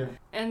 Yeah.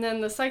 And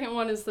then the second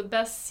one is the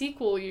best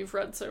sequel you've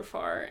read so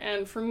far.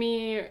 And for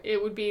me,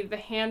 it would be The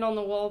Hand on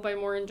the Wall by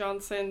Maureen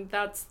Johnson.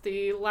 That's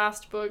the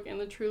last book in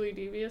the Truly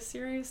Devious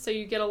series, so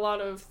you get a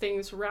lot of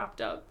things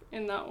wrapped up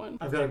in that one.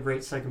 I've got a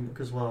great second book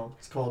as well.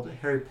 It's called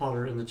Harry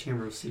Potter and the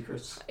Chamber of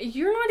Secrets.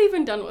 You're not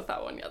even done with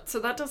that one yet, so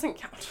that doesn't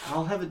count.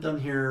 I'll have it done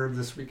here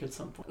this week at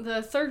some point.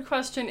 The third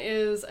question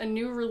is a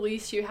new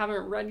release you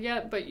haven't read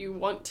yet, but you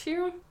want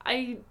to.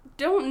 I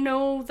don't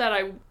know that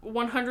I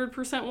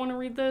 100% want to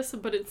read this,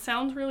 but it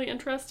sounds really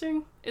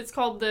interesting. It's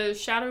called The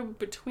Shadow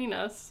Between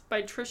Us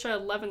by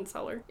Trisha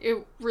Levenseller.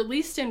 It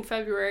released in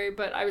February,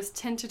 but I was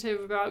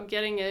tentative about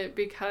getting it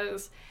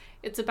because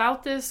it's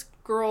about this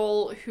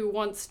girl who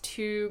wants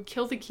to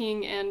kill the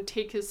king and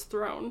take his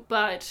throne,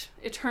 but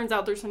it turns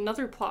out there's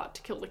another plot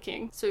to kill the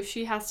king, so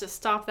she has to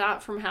stop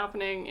that from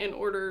happening in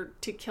order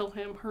to kill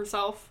him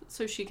herself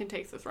so she can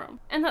take the throne.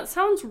 And that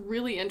sounds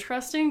really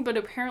interesting, but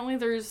apparently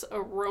there's a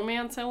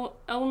romance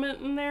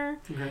element in there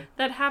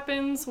that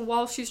happens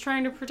while she's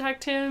trying to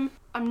protect him.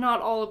 I'm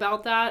not all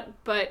about that,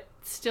 but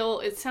still,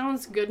 it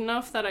sounds good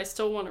enough that I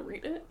still want to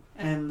read it.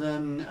 And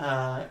then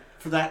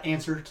for that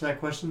answer to that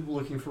question, we're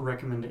looking for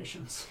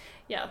recommendations.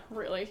 Yeah,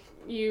 really.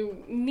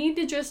 You need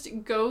to just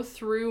go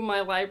through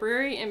my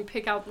library and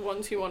pick out the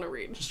ones you want to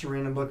read. Just a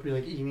random book, be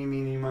like, eeny,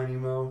 meeny, miny,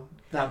 mo,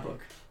 that book.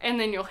 And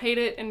then you'll hate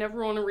it and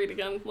never want to read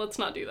again. Let's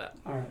not do that.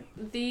 All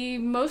right. The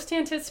most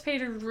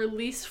anticipated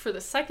release for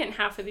the second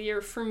half of the year,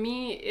 for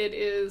me, it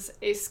is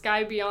A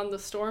Sky Beyond the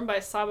Storm by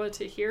Saba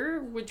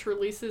Tahir, which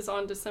releases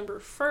on December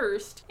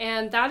 1st.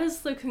 And that is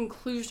the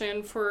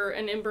conclusion for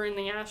an Ember in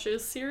the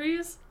Ashes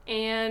series.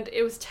 And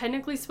it was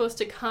technically supposed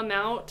to come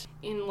out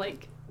in,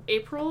 like,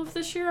 April of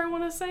this year, I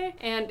want to say,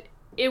 and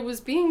it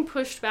was being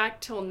pushed back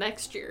till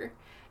next year,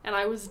 and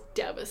I was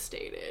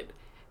devastated.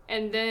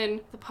 And then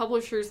the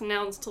publishers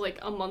announced like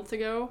a month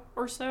ago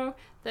or so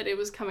that it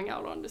was coming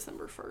out on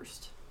December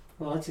 1st.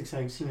 Well, that's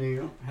exciting. So you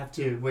don't have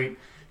to wait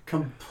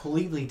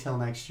completely till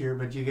next year,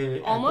 but you get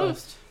it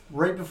almost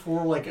right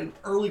before like an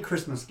early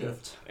Christmas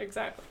gift.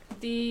 Exactly.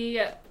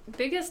 The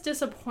biggest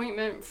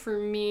disappointment for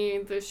me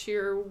this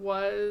year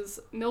was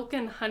Milk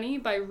and Honey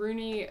by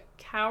Rooney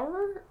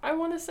Kaur, I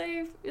want to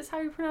say is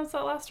how you pronounce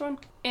that last one.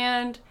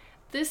 And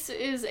this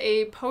is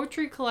a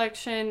poetry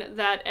collection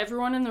that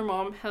everyone and their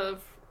mom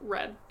have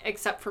read,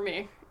 except for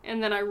me.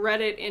 And then I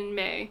read it in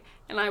May,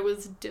 and I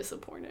was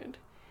disappointed.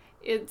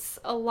 It's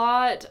a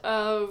lot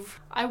of,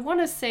 I want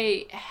to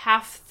say,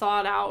 half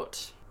thought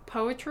out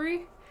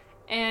poetry.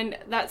 And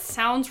that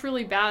sounds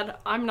really bad.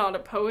 I'm not a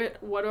poet.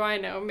 What do I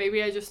know?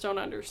 Maybe I just don't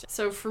understand.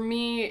 So for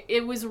me,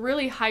 it was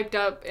really hyped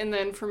up, and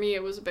then for me,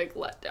 it was a big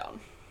letdown.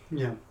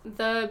 Yeah.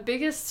 The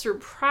biggest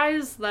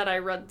surprise that I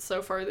read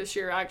so far this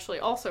year actually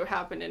also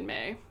happened in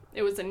May.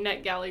 It was a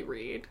NetGalley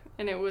read,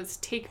 and it was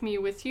Take Me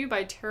With You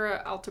by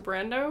Tara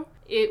Altebrando.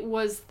 It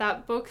was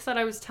that book that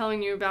I was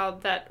telling you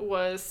about that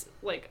was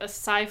like a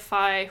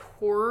sci-fi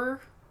horror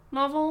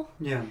novel.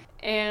 Yeah.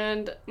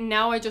 And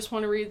now I just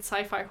want to read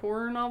sci-fi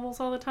horror novels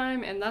all the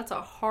time, and that's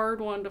a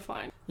hard one to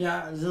find.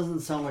 Yeah, it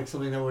doesn't sound like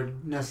something that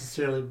would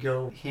necessarily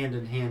go hand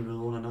in hand with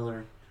one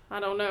another. I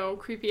don't know,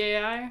 creepy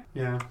AI?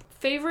 Yeah.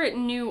 Favorite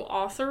new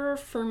author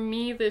for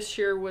me this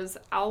year was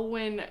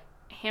Alwyn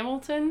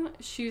Hamilton.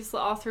 She's the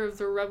author of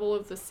the Rebel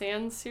of the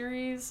Sand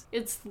series.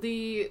 It's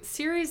the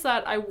series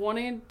that I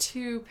wanted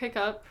to pick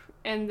up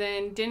and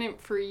then didn't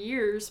for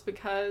years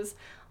because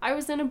I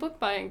was in a book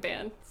buying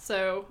ban.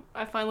 So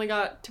I finally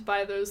got to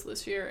buy those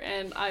this year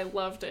and I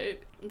loved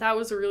it. That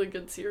was a really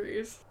good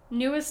series.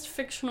 Newest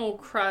fictional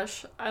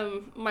crush,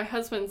 my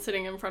husband's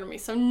sitting in front of me,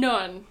 so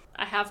none.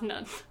 I have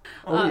none.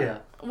 Oh, yeah.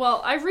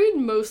 Well, I read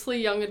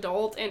mostly young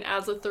adult, and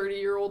as a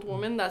 30-year-old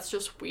woman, that's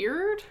just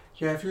weird.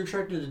 Yeah, if you're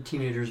attracted to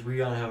teenagers, we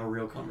gotta have a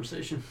real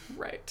conversation.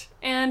 Right.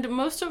 And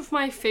most of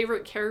my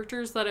favorite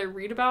characters that I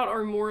read about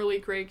are morally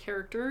gray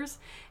characters,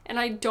 and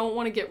I don't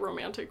want to get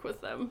romantic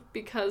with them,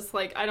 because,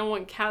 like, I don't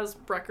want Kaz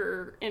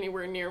Brekker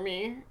anywhere near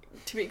me,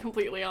 to be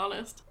completely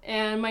honest.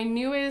 And my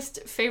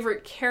newest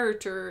favorite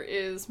character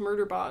is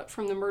Murderbot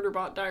from the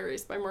Murderbot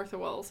Diaries by Martha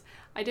Wells.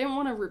 I didn't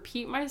want to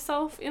repeat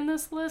myself in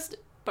this list,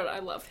 but I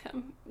love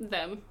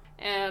them.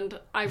 And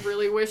I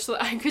really wish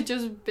that I could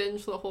just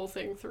binge the whole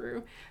thing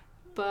through.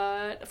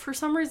 But for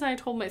some reason I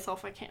told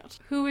myself I can't.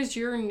 Who is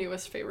your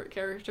newest favorite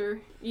character?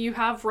 You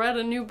have read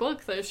a new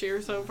book this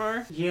year so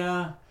far.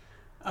 Yeah.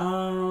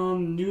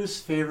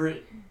 Newest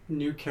favorite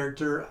new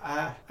character.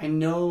 I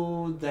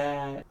know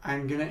that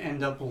I'm gonna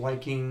end up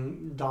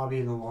liking Dobby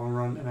in the long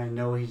run, and I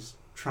know he's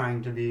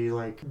trying to be,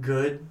 like,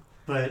 good,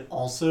 but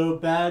also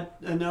bad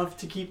enough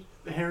to keep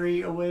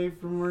Harry away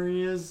from where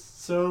he is.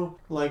 So,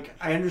 like,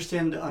 I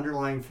understand the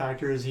underlying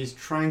factor is he's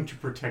trying to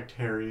protect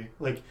Harry.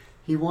 Like,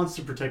 he wants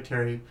to protect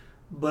Harry,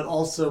 but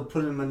also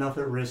put him enough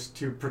at risk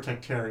to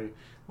protect Harry,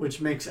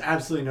 which makes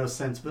absolutely no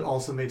sense, but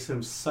also makes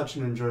him such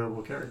an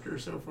enjoyable character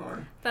so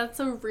far. That's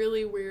a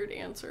really weird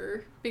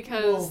answer,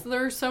 because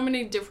there are so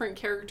many different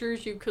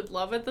characters you could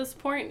love at this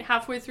point,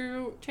 halfway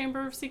through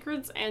Chamber of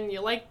Secrets, and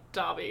you like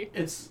Dobby.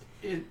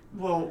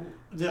 Well,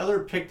 the other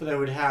pick that I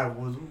would have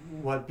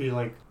would be,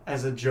 like,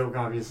 as a joke,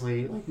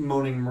 obviously, like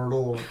Moaning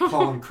Myrtle or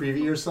Colin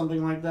Creevey or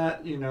something like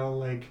that, you know,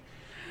 like,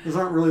 those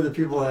aren't really the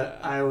people that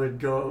I would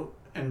go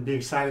and be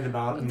excited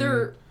about.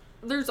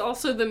 There's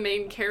also the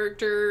main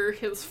character,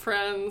 his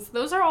friends.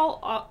 Those are all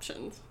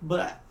options.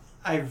 But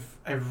I've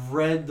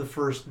read the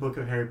first book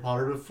of Harry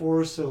Potter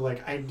before, so,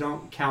 like, I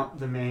don't count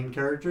the main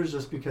characters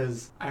just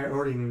because I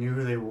already knew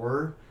who they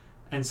were.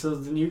 And so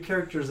the new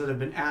characters that have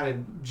been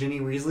added, Ginny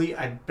Weasley,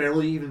 I've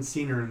barely even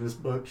seen her in this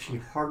book. She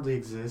hardly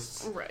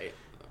exists. Right.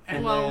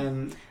 And well,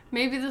 then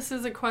maybe this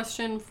is a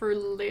question for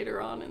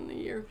later on in the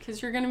year,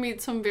 because you're going to meet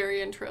some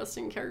very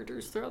interesting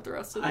characters throughout the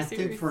rest of the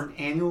series. I think for an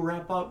annual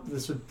wrap-up,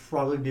 this would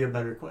probably be a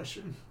better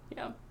question.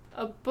 Yeah.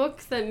 A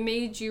book that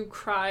made you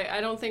cry.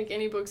 I don't think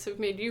any books have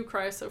made you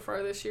cry so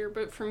far this year,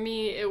 but for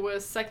me, it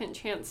was Second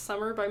Chance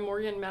Summer by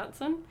Morgan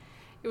Matson.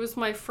 It was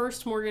my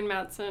first Morgan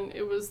Matson.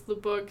 It was the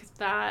book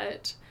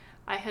that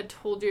I had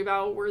told you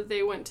about, where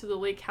they went to the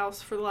lake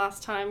house for the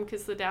last time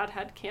because the dad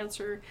had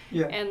cancer.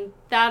 Yeah. And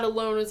that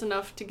alone is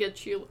enough to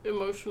get you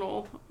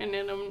emotional and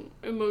in an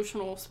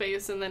emotional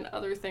space, and then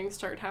other things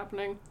start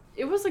happening.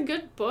 It was a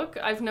good book.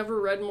 I've never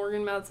read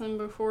Morgan Matson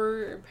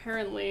before.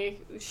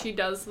 Apparently, she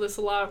does this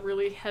a lot,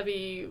 really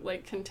heavy,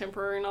 like,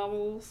 contemporary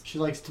novels. She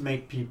likes to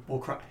make people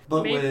cry,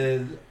 but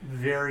with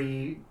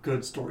very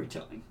good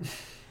storytelling.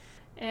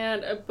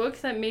 And a book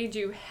that made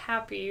you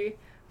happy.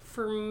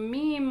 For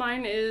me,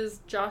 mine is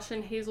Josh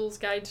and Hazel's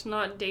Guide to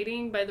Not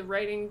Dating by the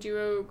writing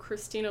duo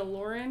Christina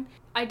Lauren.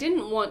 I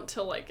didn't want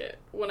to like it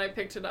when I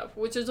picked it up,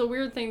 which is a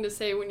weird thing to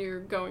say when you're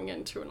going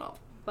into a novel.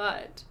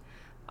 But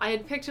I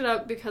had picked it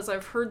up because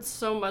I've heard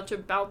so much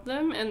about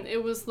them, and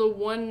it was the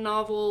one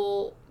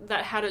novel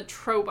that had a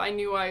trope I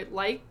knew I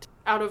liked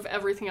out of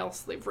everything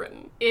else they've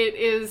written. It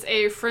is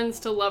a friends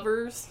to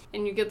lovers,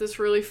 and you get this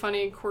really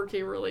funny,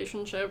 quirky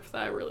relationship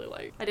that I really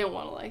like. I didn't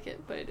want to like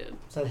it, but I did.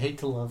 Is that Hate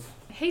to Love?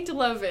 Hate to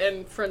Love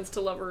and Friends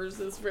to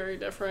Lovers is very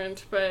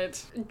different,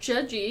 but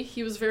judgy.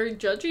 He was very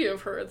judgy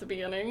of her at the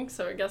beginning,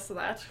 so I guess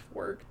that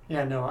worked.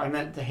 Yeah, no, I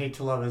meant the Hate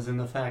to Love as in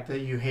the fact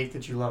that you hate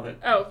that you love it.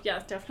 Oh,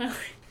 yeah, definitely.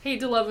 Hate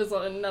to Love is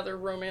another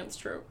romance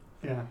trope.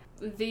 Yeah.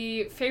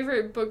 The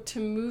favorite book to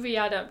movie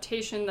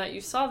adaptation that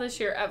you saw this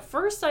year, at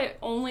first I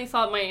only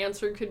thought my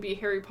answer could be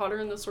Harry Potter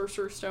and the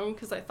Sorcerer's Stone,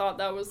 because I thought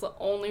that was the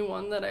only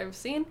one that I've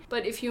seen.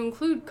 But if you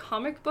include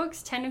comic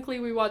books, technically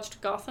we watched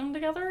Gotham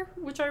together,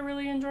 which I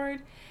really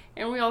enjoyed.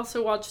 And we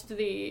also watched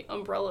The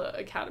Umbrella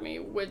Academy,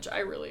 which I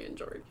really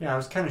enjoyed. Yeah, I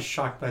was kind of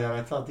shocked by that.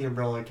 I thought The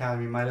Umbrella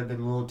Academy might have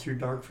been a little too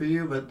dark for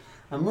you, but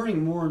I'm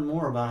learning more and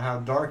more about how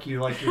dark you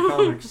like your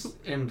comics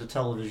into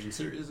television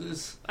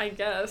series. I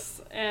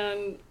guess.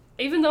 And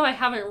even though I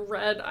haven't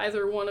read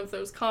either one of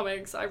those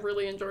comics, I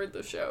really enjoyed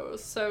the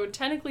shows. So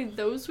technically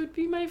those would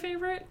be my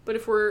favorite. But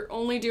if we're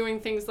only doing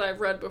things that I've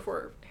read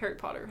before, Harry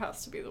Potter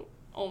has to be the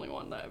only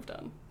one that I've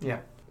done. Yeah.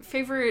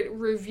 Favorite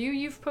review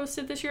you've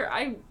posted this year?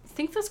 I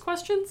think this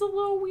question's a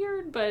little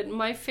weird, but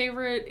my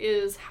favorite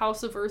is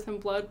House of Earth and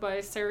Blood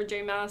by Sarah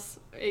J. Maas.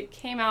 It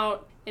came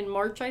out in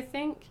March, I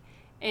think.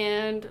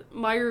 And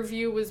my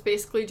review was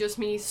basically just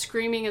me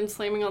screaming and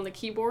slamming on the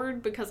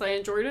keyboard because I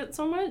enjoyed it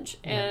so much.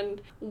 Mm.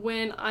 And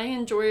when I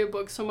enjoy a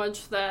book so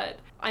much that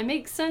I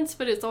make sense,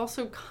 but it's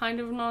also kind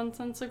of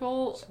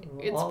nonsensical,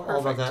 it's perfect. All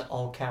about that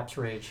all caps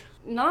rage.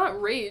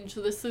 Not rage.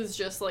 This is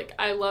just like,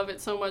 I love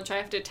it so much, I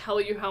have to tell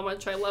you how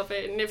much I love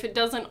it. And if it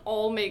doesn't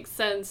all make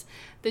sense,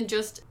 then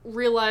just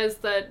realize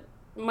that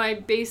my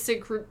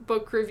basic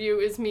book review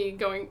is me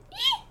going,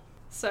 eeh!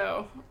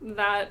 So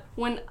that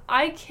when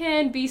I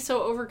can be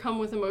so overcome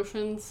with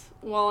emotions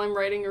while I'm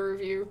writing a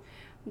review,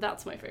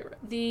 that's my favorite.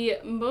 The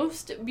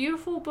most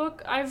beautiful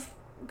book I've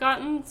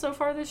gotten so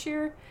far this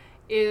year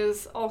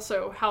is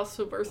also House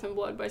of Earth and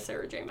Blood by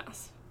Sarah J.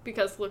 Maas,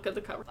 because look at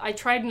the cover. I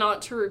tried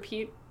not to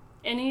repeat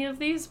any of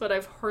these, but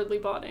I've hardly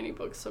bought any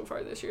books so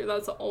far this year.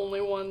 That's the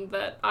only one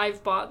that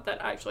I've bought that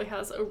actually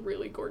has a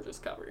really gorgeous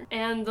cover.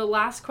 And the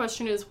last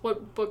question is,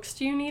 what books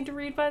do you need to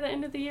read by the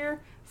end of the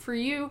year? For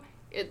you,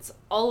 it's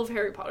all of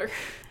Harry Potter.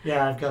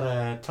 Yeah, I've got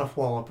a tough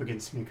wall up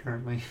against me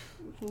currently.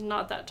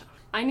 Not that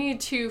tough. I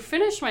need to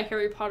finish my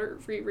Harry Potter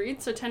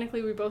reread, so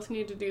technically we both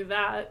need to do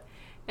that.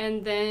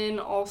 And then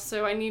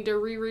also I need to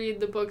reread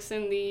the books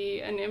in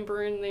the An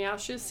Ember in the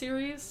Ashes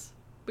series,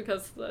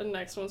 because the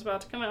next one's about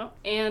to come out.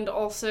 And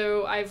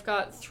also I've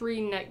got 3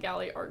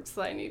 NetGalley arcs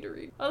that I need to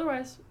read.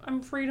 Otherwise,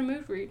 I'm free to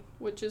mood read,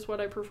 which is what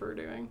I prefer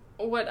doing.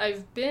 What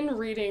I've been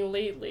reading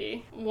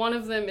lately, one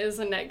of them is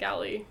a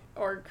NetGalley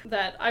arc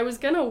that I was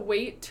gonna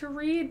wait to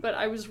read, but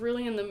I was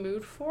really in the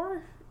mood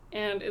for,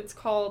 and it's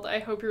called I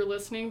Hope You're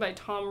Listening by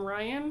Tom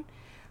Ryan.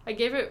 I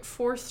gave it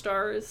 4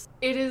 stars.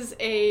 It is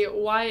a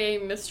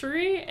YA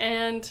mystery,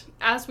 and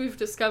as we've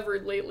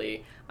discovered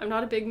lately, I'm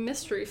not a big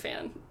mystery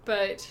fan,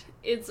 but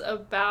it's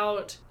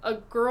about a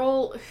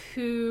girl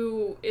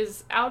who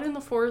is out in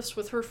the forest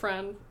with her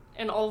friend,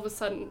 and all of a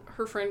sudden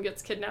her friend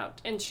gets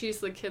kidnapped and she's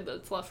the kid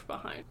that's left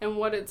behind, and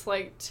what it's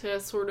like to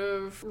sort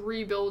of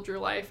rebuild your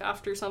life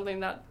after something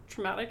that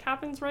traumatic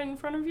happens right in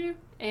front of you.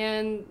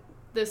 And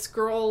this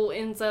girl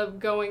ends up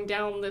going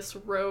down this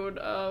road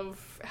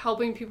of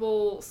helping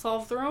people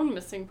solve their own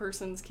missing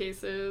persons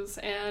cases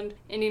and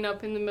ending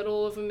up in the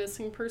middle of a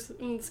missing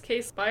persons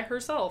case by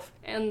herself.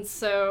 And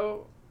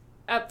so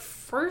at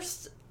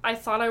first I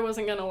thought I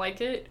wasn't gonna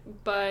like it,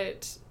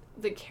 but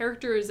the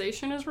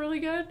characterization is really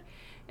good.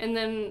 And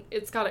then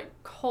it's got a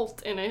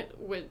cult in it,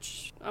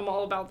 which I'm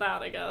all about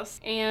that, I guess.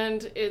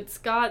 And it's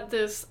got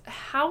this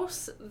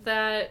house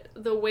that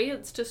the way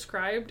it's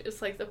described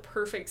is like the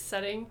perfect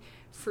setting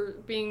for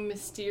being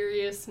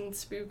mysterious and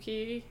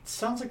spooky. It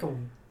sounds like a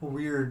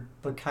weird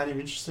but kind of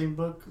interesting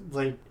book.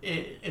 Like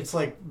it's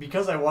like,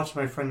 because I watched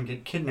my friend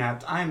get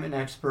kidnapped, I'm an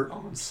expert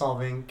on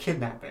solving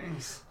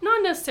kidnappings.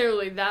 Not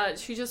necessarily that.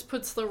 She just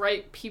puts the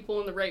right people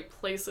in the right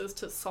places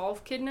to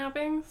solve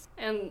kidnappings.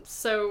 And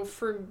so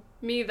for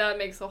me, that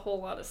makes a whole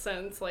lot of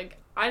sense. Like,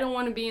 I don't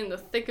want to be in the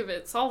thick of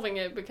it solving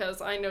it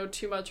because I know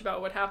too much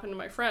about what happened to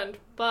my friend,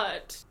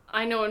 but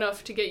I know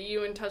enough to get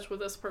you in touch with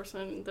this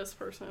person, this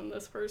person,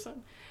 this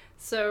person.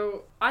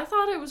 So I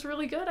thought it was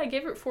really good. I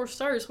gave it 4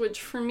 stars,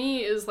 which for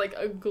me is like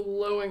a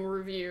glowing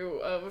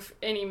review of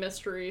any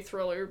mystery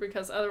thriller,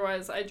 because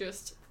otherwise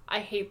I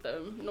hate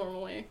them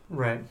normally.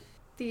 Right.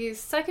 The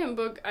second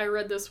book I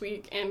read this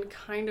week and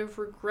kind of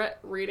regret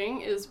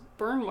reading is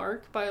Burn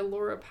Mark by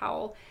Laura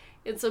Powell.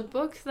 It's a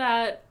book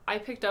that I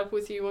picked up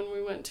with you when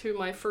we went to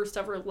my first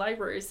ever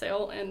library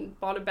sale and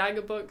bought a bag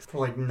of books. For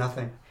like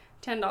nothing.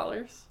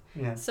 $10.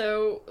 Yeah.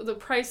 So the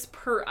price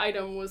per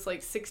item was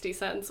like 60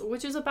 cents,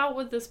 which is about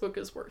what this book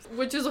is worth.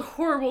 Which is a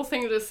horrible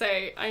thing to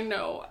say, I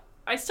know.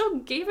 I still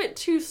gave it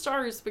 2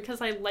 stars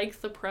because I like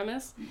the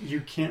premise.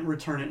 You can't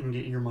return it and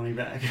get your money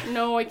back.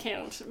 No, I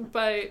can't.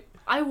 But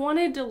I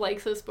wanted to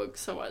like this book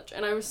so much,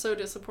 and I was so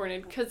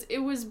disappointed because it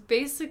was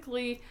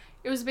basically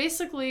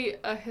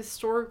a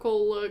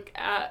historical look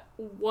at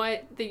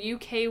what the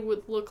UK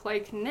would look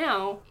like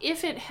now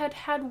if it had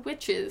had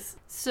witches.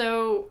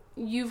 So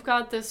you've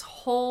got this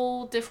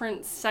whole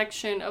different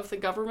section of the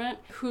government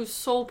whose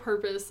sole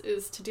purpose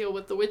is to deal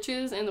with the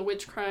witches and the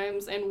witch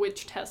crimes and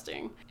witch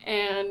testing.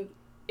 And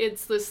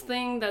it's this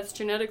thing that's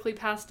genetically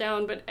passed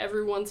down, but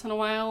every once in a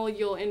while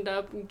you'll end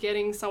up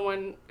getting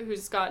someone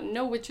who's got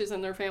no witches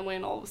in their family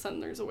and all of a sudden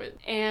there's a witch.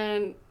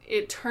 And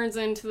it turns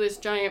into this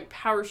giant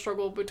power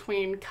struggle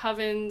between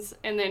covens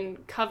and then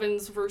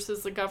covens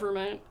versus the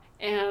government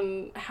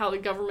and how the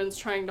government's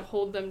trying to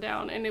hold them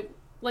down. And it,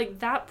 like,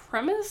 that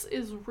premise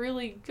is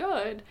really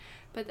good.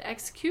 but the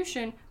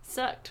execution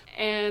sucked.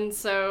 And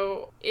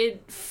so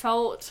it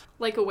felt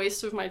like a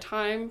waste of my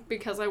time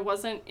because I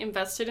wasn't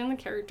invested in the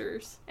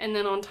characters. And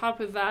then on top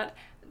of that,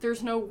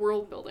 there's no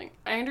world building.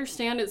 I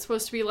understand it's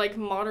supposed to be like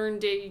modern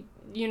day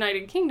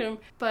United Kingdom,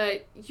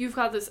 but you've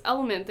got this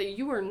element that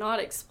you are not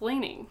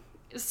explaining.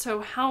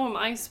 So how am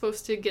I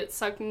supposed to get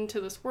sucked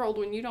into this world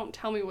when you don't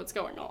tell me what's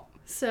going on?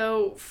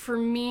 So for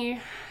me,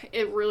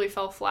 it really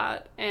fell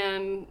flat,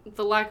 and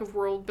the lack of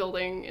world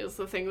building is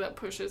the thing that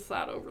pushes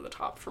that over the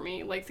top for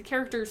me. Like, the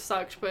characters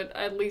sucked, but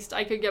at least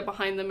I could get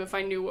behind them if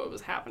I knew what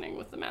was happening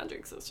with the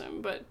magic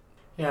system, but...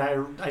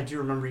 Yeah, I do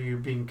remember you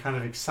being kind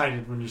of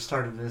excited when you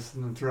started this,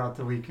 and then throughout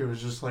the week it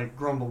was just like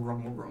grumble,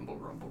 grumble, grumble,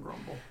 grumble,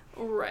 grumble.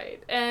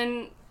 Right,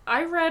 and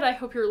I read I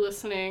Hope You're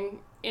Listening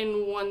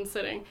in one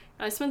sitting.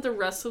 I spent the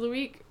rest of the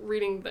week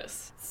reading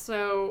this.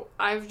 So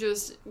I've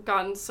just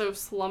gotten so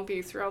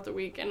slumpy throughout the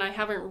week, and I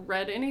haven't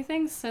read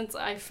anything since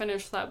I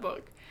finished that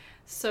book.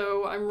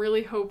 So I'm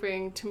really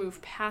hoping to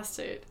move past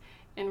it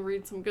and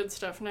read some good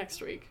stuff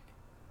next week.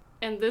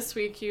 And this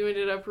week you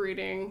ended up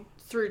reading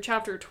through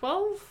chapter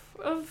 12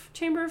 of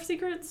Chamber of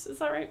Secrets, is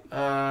that right?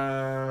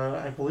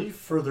 I believe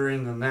further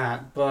in than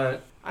that,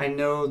 but I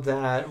know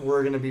that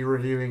we're going to be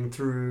reviewing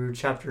through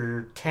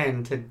chapter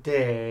 10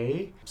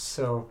 today,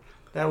 so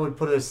that would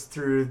put us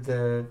through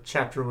the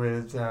chapter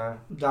with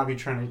Dobby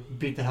trying to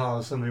beat the hell out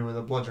of somebody with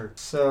a bludger.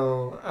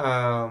 So,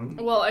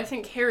 well, I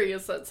think Harry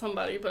is that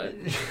somebody, but...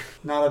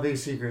 not a big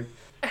secret.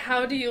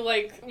 How do you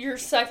like your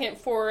second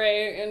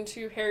foray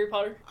into Harry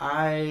Potter?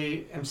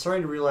 I am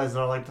starting to realize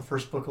that I like the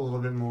first book a little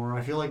bit more.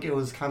 I feel like it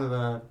was kind of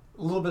a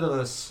little bit of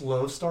a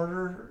slow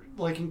starter,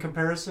 like, in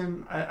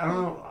comparison. I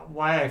don't know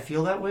why I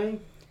feel that way.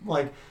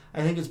 Like,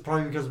 I think it's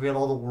probably because we had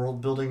all the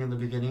world building in the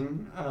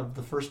beginning of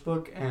the first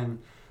book, and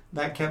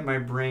that kept my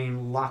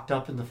brain locked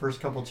up in the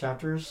first couple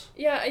chapters.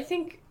 Yeah, I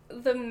think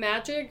the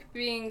magic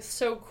being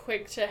so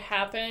quick to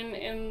happen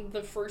in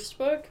the first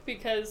book,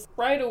 because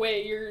right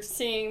away you're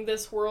seeing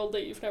this world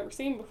that you've never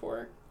seen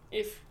before,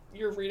 if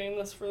you're reading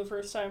this for the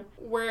first time.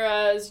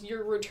 Whereas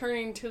you're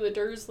returning to the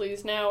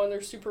Dursleys now in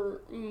their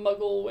super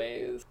muggle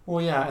ways.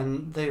 Well, yeah,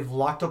 and they've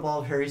locked up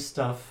all of Harry's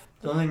stuff.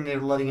 The only thing they're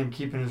letting him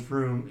keep in his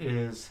room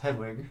is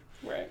Hedwig.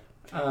 Right.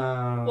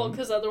 Well,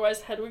 because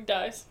otherwise Hedwig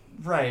dies.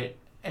 Right.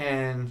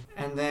 And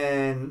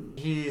then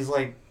he's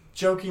like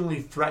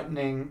jokingly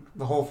threatening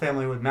the whole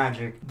family with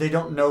magic. They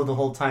don't know the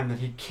whole time that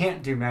he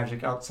can't do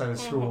magic outside of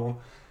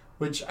school,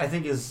 which I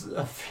think is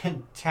a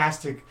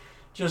fantastic,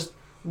 just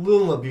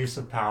little abuse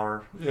of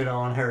power,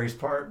 on Harry's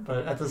part.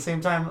 But at the same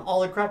time,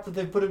 all the crap that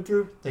they put him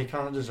through, they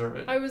kind of deserve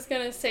it. I was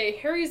gonna say,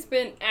 Harry's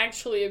been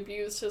actually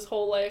abused his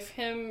whole life.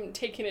 Him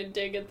taking a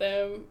dig at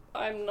them,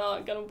 I'm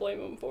not gonna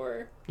blame him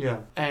for. Yeah.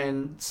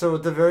 And so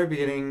at the very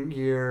beginning,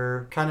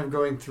 you're kind of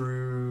going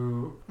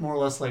through more or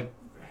less like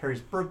Harry's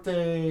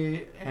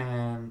birthday,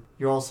 and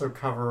you also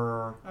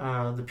cover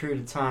the period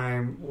of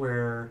time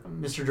where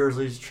Mr.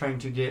 Dursley's trying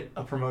to get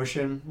a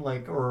promotion,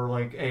 or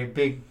a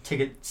big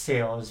ticket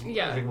sale is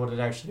I think what it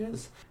actually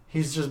is.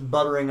 He's just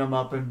buttering him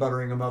up and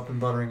buttering him up and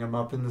buttering him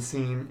up in the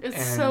scene.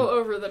 It's so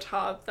over the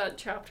top. That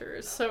chapter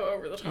is so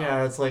over the top.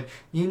 Yeah, it's like,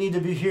 you need to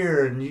be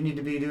here, and you need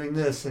to be doing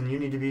this, and you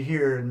need to be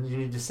here, and you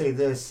need to say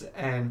this,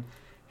 and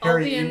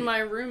Harry, I'll be in my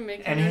room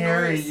making no noise. And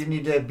Harry, you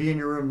need to be in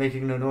your room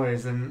making no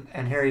noise. And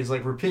Harry's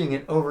like repeating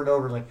it over and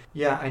over, like,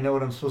 yeah, I know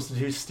what I'm supposed to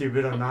do,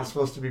 stupid. I'm not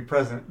supposed to be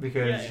present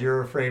because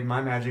you're afraid my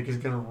magic is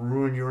going to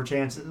ruin your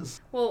chances.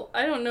 Well,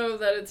 I don't know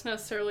that it's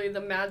necessarily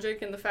the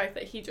magic and the fact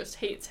that he just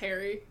hates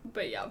Harry,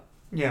 but yeah.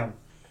 Yeah.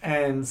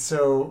 And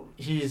so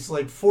he's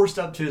like forced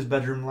up to his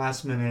bedroom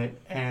last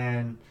minute,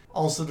 and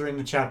also during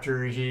the chapter,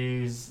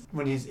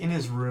 when he's in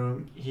his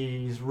room,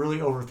 he's really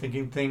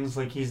overthinking things.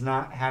 Like, he's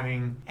not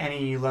having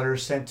any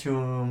letters sent to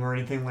him or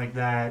anything like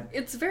that.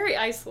 It's very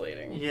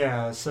isolating.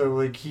 Yeah, so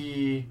like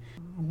he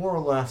more or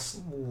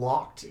less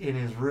locked in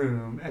his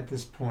room at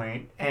this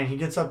point, and he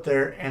gets up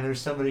there and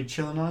there's somebody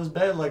chilling on his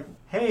bed like,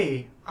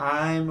 hey,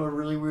 I'm a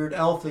really weird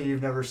elf that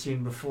you've never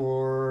seen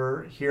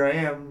before. Here I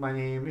am. My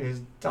name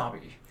is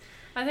Dobby.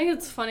 I think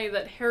it's funny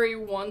that Harry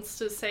wants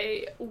to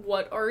say,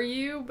 what are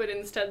you, but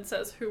instead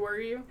says, who are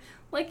you?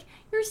 Like,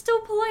 you're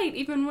still polite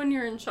even when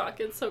you're in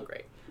shock. It's so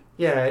great.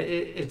 Yeah,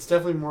 it's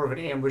definitely more of an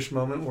ambush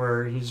moment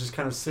where he's just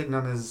kind of sitting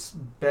on his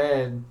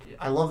bed.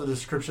 I love the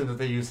description that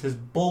they use. His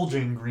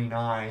bulging green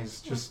eyes,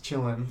 just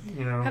chilling,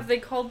 Have they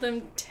called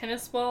them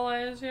tennis ball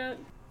eyes yet?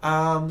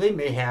 They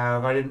may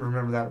have. I didn't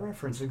remember that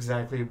reference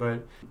exactly,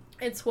 but...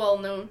 It's well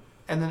known.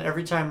 And then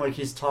every time, like,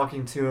 he's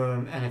talking to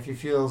him, and if he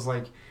feels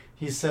like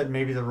he said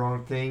maybe the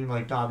wrong thing,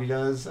 like Dobby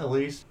does, at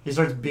least, he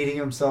starts beating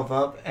himself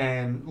up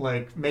and,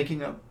 like,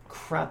 making a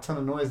crap ton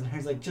of noise, and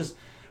Harry's like, just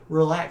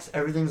relax,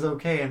 everything's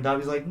okay, and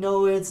Dobby's like,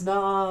 no, it's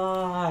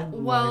not.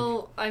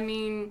 Well, I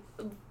mean,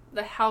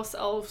 the house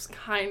elves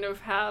kind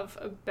of have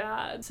a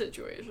bad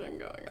situation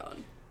going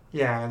on.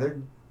 Yeah, they're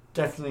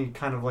definitely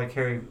kind of like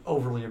Harry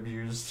overly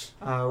abused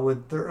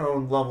with their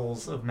own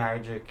levels of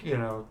magic,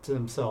 to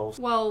themselves.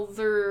 Well,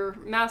 their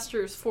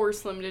masters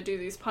force them to do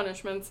these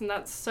punishments, and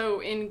that's so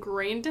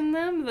ingrained in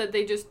them that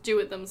they just do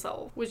it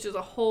themselves, which is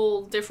a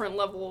whole different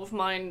level of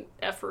mind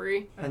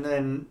effery. And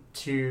then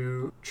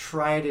to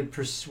try to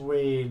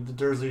persuade the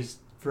Dursleys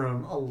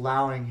from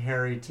allowing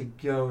Harry to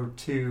go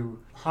to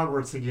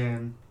Hogwarts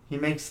again, he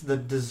makes the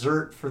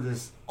dessert for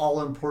this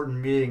all-important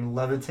meeting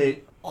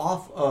levitate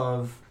off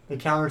of the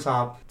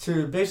countertop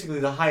to basically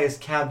the highest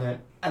cabinet,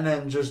 and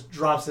then just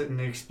drops it and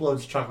it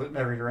explodes chocolate in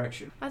every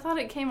direction. I thought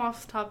it came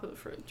off the top of the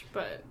fridge,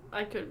 but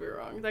I could be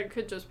wrong. That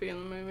could just be in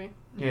the movie.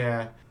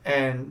 Yeah,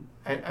 and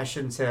I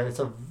shouldn't say that. It's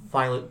a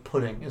violet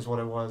pudding is what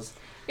it was.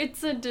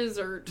 It's a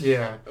dessert.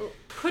 Yeah.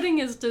 Pudding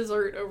is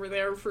dessert over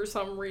there for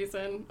some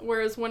reason.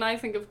 Whereas when I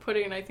think of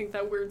pudding, I think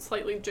that weird,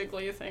 slightly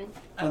jiggly thing.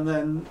 And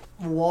then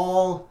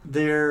while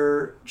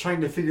they're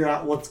trying to figure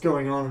out what's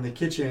going on in the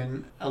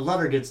kitchen, a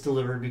letter gets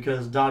delivered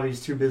because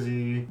Dobby's too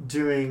busy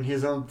doing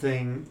his own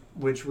thing,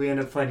 which we end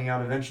up finding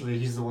out eventually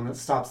he's the one that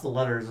stops the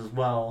letters as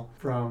well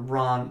from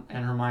Ron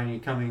and Hermione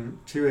coming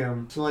to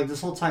him. So like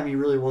this whole time he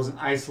really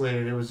wasn't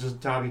isolated. It was just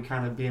Dobby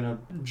kind of being a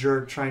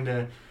jerk trying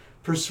to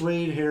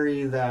persuade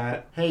Harry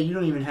that, hey, you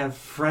don't even have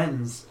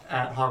friends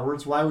at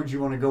Hogwarts. Why would you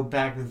want to go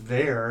back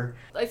there?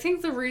 I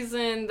think the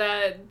reason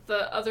that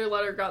the other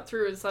letter got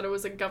through is that it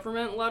was a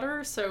government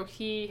letter, so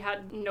he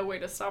had no way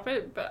to stop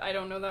it, but I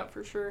don't know that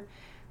for sure.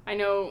 I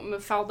know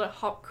Mafalda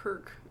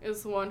Hopkirk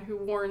is the one who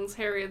warns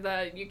Harry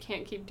that you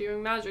can't keep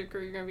doing magic or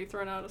you're going to be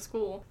thrown out of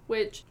school.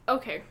 Which,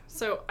 okay,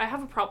 so I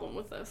have a problem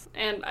with this,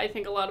 and I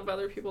think a lot of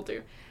other people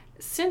do.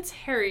 Since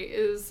Harry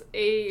is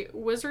a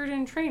wizard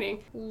in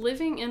training,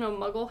 living in a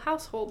muggle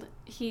household,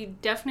 he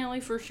definitely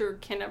for sure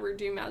can never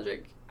do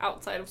magic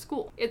outside of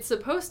school. It's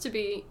supposed to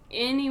be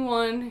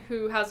anyone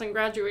who hasn't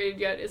graduated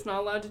yet is not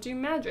allowed to do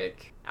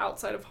magic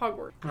outside of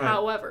Hogwarts.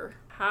 Right.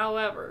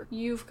 However,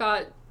 you've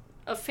got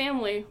a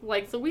family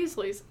like the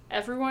Weasleys,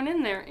 everyone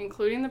in there,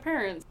 including the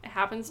parents,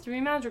 happens to be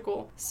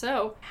magical.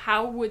 So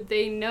how would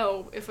they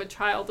know if a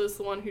child is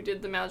the one who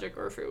did the magic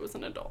or if it was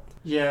an adult?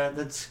 Yeah,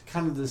 that's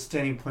kind of the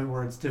standing point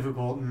where it's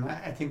difficult, and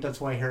I think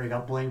that's why Harry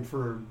got blamed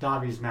for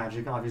Dobby's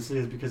magic, obviously,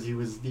 is because he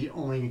was the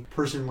only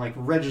person,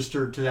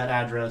 registered to that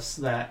address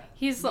that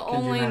he's the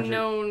only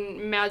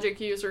known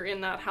magic user in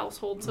that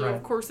household, so right.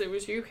 Of course it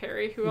was you,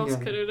 Harry. Who else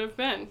could it have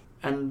been?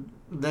 And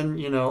then,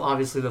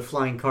 obviously the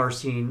flying car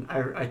scene,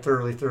 I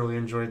thoroughly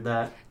enjoyed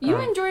that. You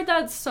enjoyed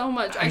that so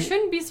much. I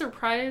shouldn't be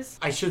surprised.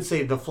 I should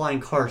say the flying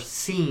car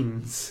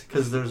scenes,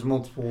 because there's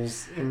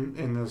multiples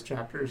in those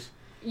chapters.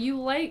 You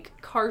like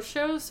car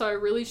shows, so I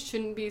really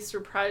shouldn't be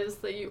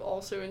surprised that you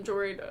also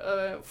enjoyed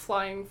a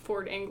flying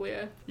Ford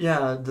Anglia.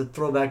 Yeah, the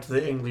throwback to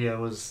the Anglia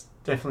was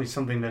definitely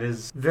something that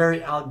is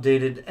very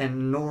outdated,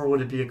 and nor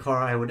would it be a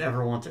car I would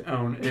ever want to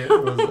own. It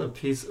was a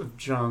piece of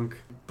junk.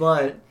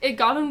 But it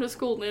got him to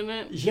school, didn't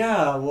it?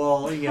 Yeah,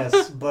 well,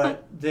 yes,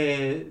 but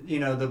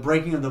the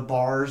breaking of the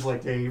bars,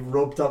 they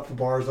roped up the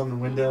bars on the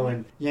window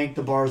and yanked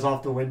the bars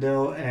off the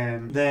window,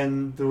 and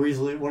then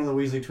one of the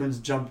Weasley twins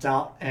jumped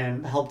out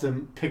and helped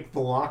him pick the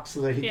lock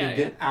so that he could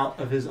get out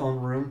of his own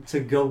room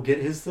to go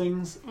get his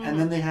things, and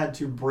then they had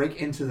to break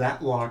into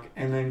that lock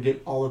and then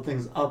get all the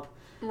things up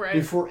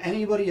before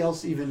anybody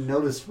else even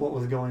noticed what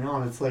was going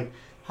on. It's like,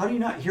 how do you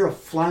not hear a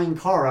flying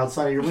car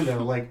outside of your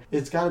window?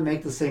 It's got to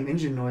make the same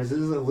engine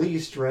noises at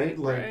least, right?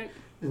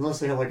 Unless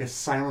they have a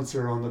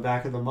silencer on the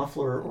back of the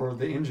muffler or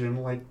the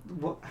engine.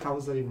 How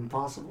is that even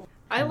possible?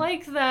 I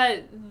like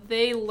that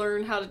they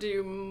learn how to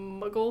do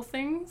muggle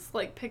things,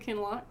 like picking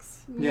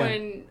locks,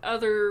 when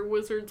other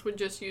wizards would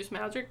just use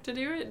magic to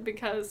do it,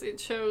 because it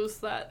shows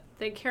that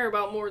they care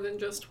about more than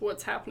just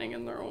what's happening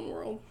in their own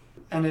world.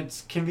 And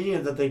it's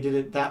convenient that they did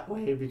it that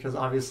way, because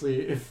obviously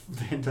if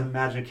they had done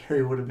magic,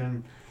 Harry would have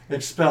been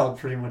expelled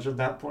pretty much at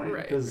that point.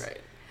 Right.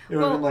 It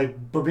would have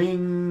been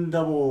ba-bing,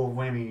 double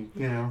whammy,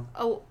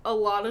 A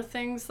lot of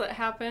things that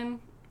happen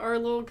are a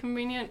little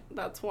convenient.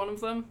 That's one of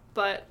them.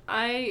 But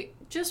I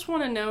just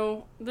want to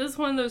know, this is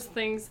one of those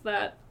things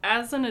that,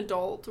 as an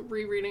adult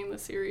rereading the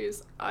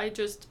series, I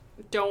just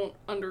don't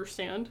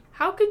understand.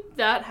 How could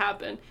that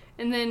happen?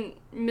 And then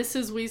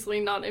Mrs.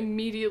 Weasley not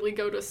immediately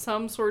go to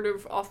some sort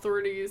of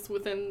authorities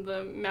within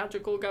the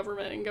magical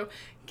government and go,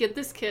 get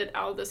this kid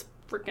out of this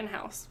freaking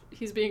house.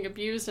 He's being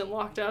abused and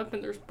locked up,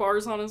 and there's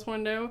bars on his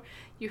window.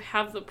 You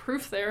have the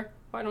proof there.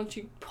 Why don't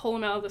you pull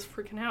him out of this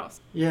freaking house?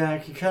 Yeah, I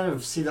can kind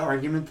of see the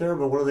argument there,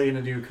 but what are they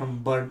going to do?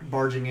 Come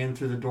barging in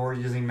through the door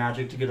using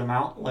magic to get him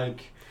out?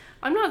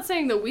 I'm not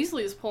saying the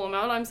Weasleys pull him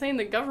out. I'm saying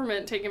the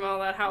government take him out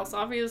of that house.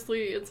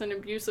 Obviously, it's an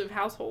abusive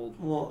household.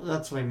 Well,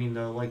 that's what I mean,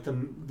 though.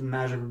 The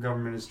magical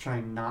government is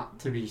trying not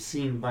to be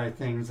seen by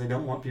things. They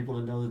don't want people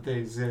to know that they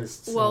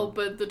exist. So. Well,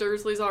 but the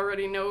Dursleys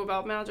already know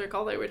about magic.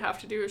 All they would have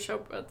to do is show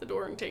up at the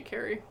door and take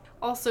Harry.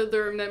 Also,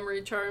 there are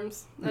memory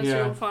charms, as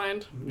you'll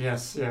find.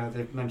 Yes,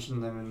 they've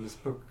mentioned them in this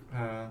book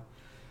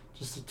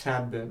just a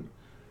tad bit.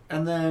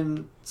 And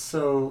then,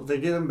 so they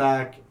get him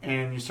back,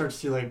 and you start to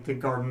see, like, the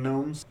garden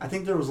gnomes. I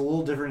think there was a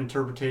little different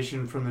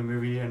interpretation from the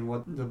movie and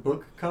what the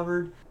book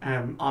covered.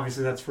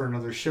 Obviously, that's for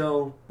another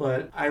show,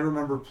 but I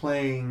remember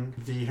playing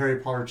the Harry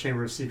Potter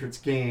Chamber of Secrets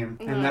game,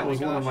 and that was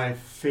one of my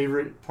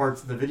favorite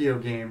parts of the video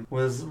game,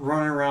 was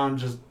running around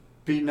just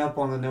beating up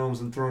on the gnomes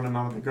and throwing them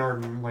out of the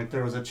garden. Like,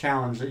 there was a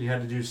challenge that you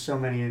had to do so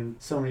many in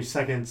so many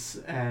seconds,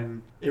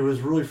 and it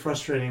was really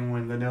frustrating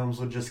when the gnomes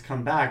would just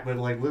come back, but,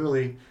 like,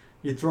 literally,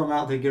 you'd throw them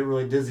out, they'd get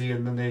really dizzy,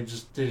 and then they'd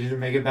either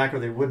make it back or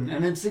they wouldn't.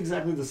 And it's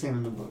exactly the same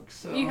in the book.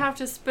 So you have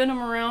to spin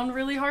them around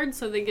really hard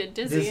so they get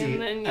dizzy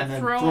and then you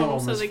throw them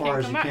so they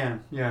can't come back.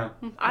 Can. Yeah.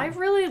 I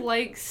really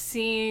like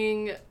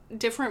seeing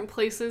different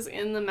places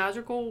in the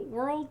magical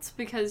worlds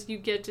because you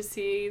get to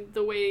see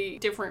the way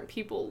different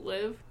people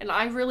live. And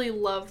I really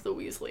love the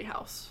Weasley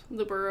house,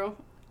 the Burrow.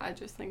 I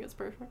just think it's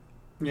perfect.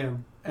 Yeah.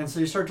 And so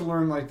you start to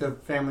learn, like, the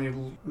family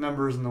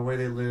members and the way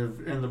they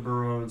live in the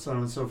Burrow and so on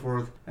and so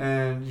forth.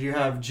 And you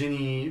have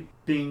Ginny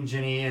being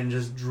Ginny and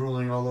just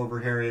drooling all over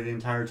Harry the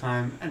entire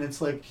time. And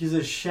it's like, he's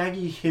a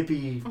shaggy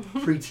hippie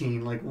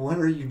preteen. Like, what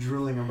are you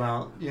drooling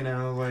about? You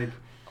know, like...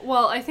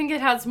 Well, I think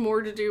it has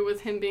more to do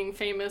with him being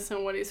famous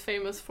and what he's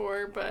famous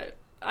for, but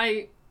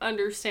I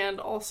understand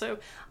also.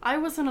 I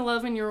was an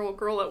 11-year-old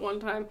girl at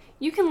one time.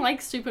 You can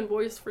like stupid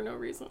boys for no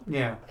reason.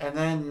 Yeah. And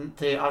then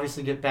they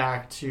obviously get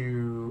back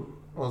to...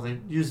 Well, they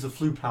use the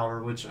flue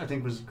powder, which I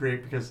think was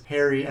great because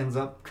Harry ends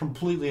up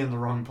completely in the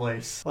wrong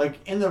place. Like,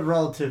 in the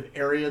relative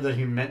area that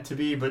he meant to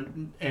be, but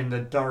in the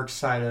dark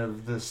side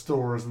of the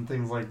stores and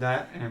things like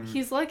that. And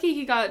he's lucky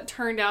he got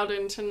turned out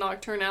into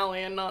Nocturne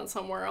Alley and not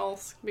somewhere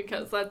else,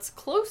 because that's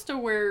close to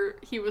where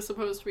he was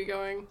supposed to be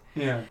going.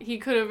 Yeah. He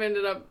could have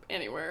ended up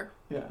anywhere.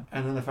 Yeah.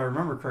 And then if I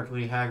remember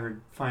correctly, Hagrid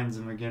finds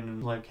him again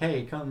and like,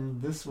 hey, come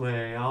this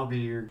way, I'll be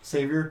your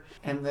savior.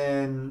 And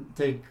then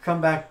they come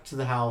back to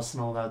the house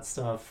and all that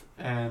stuff.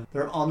 And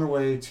they're on their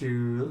way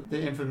to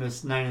the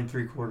infamous 9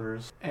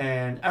 3/4.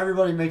 And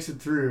everybody makes it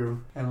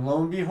through. And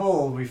lo and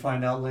behold, we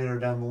find out later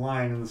down the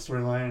line in the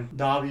storyline,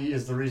 Dobby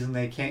is the reason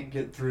they can't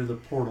get through the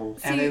portal.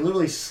 And they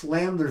literally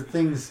slam their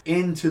things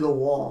into the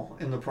wall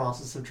in the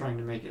process of trying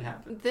to make it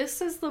happen.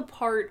 This is the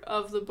part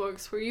of the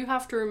books where you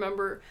have to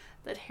remember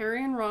that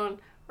Harry and Ron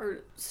are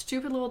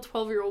stupid little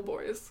 12-year-old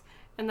boys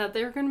and that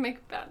they're going to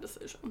make bad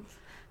decisions.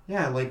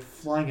 Yeah, like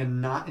flying a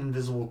not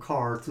invisible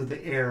car through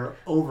the air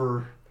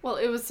over... Well,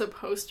 it was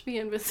supposed to be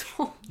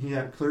invisible.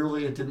 Yeah,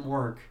 clearly it didn't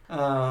work. He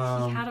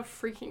had a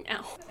freaking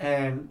out.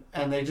 And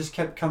they just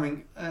kept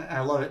coming,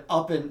 I love it,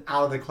 up and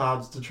out of the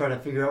clouds to try to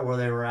figure out where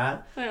they were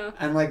at. Yeah.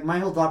 And like my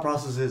whole thought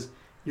process is,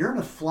 you're in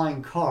a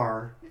flying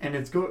car, and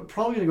it's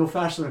probably going to go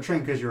faster than a train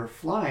because you're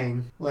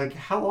flying. Like,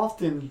 how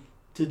often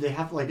did they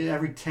have, like,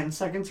 every 10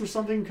 seconds or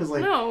something? Cause,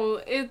 like,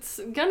 no, it's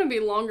going to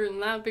be longer than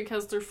that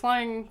because they're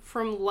flying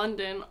from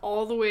London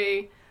all the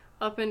way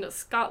up into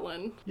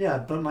Scotland. Yeah,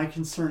 but my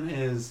concern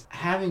is,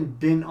 having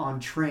been on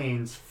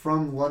trains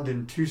from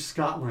London to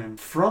Scotland,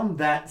 from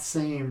that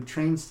same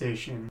train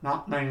station,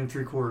 not 9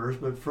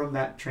 3/4, but from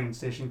that train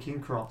station, King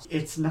Cross,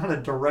 it's not a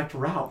direct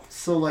route.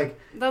 So, like...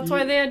 That's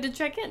why they had to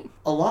check in.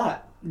 A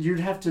lot. You'd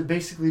have to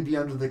basically be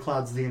under the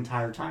clouds the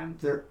entire time.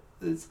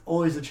 It's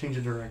always a change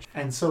of direction.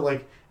 And so,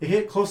 like, it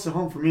hit close to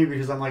home for me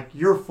because I'm like,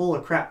 you're full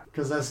of crap,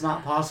 because that's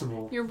not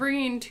possible. You're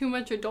bringing too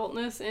much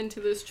adultness into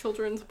this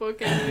children's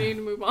book and you need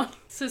to move on.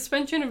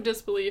 Suspension of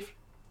disbelief.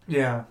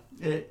 Yeah,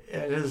 it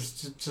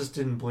is. Just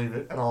didn't believe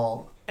it at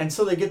all. And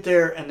so they get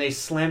there and they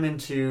slam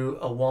into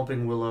a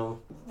Whomping Willow,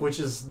 which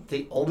is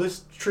the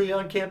oldest tree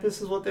on campus,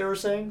 is what they were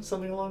saying,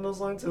 something along those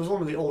lines. It was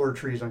one of the older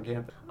trees on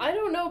campus. I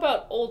don't know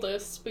about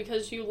oldest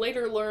because you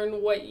later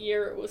learn what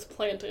year it was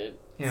planted.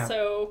 Yeah.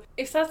 So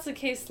if that's the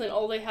case, then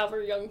all they have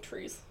are young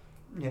trees.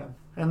 Yeah.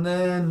 And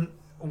then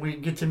we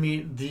get to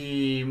meet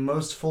the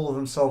most full of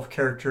himself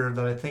character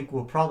that I think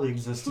will probably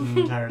exist in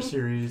the entire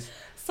series.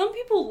 Some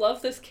people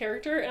love this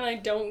character and I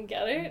don't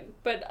get it,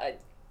 but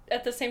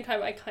at the same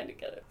time, I kind of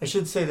get it. I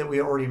should say that we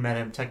already met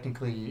him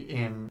technically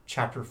in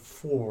Chapter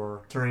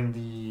 4 during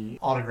the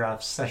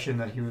autograph session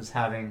that he was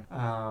having.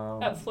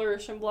 At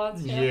Flourish and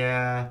Blotts, yeah.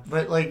 Yeah,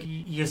 but like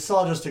you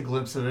saw just a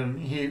glimpse of him.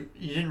 You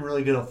didn't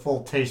really get a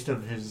full taste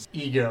of his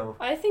ego.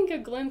 I think a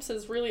glimpse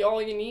is really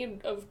all you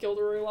need of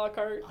Gilderoy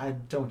Lockhart. I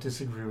don't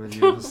disagree with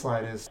you the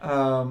slightest.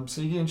 So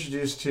you get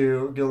introduced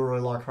to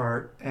Gilderoy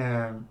Lockhart,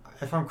 and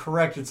if I'm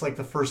correct, it's like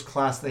the first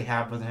class they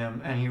have with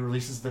him, and he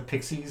releases the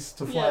pixies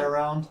to fly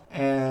around.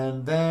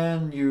 And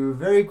then you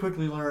very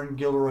quickly learn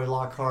Gilderoy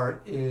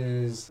Lockhart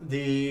is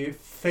the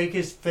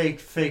fakest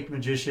fake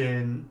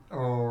magician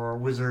or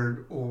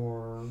wizard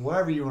or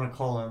whatever you want to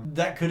call him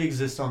that could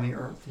exist on the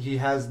earth. He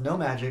has no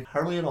magic,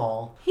 hardly at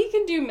all. He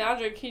can do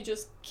magic, he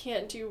just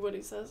can't do what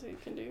he says he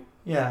can do.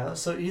 Yeah,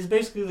 so he's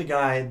basically the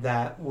guy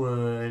that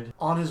would,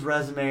 on his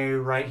resume,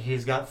 write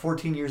he's got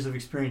 14 years of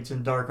experience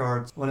in dark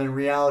arts, when in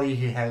reality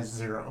he has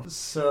 0.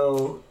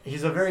 So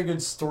he's a very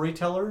good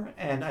storyteller,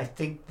 and I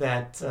think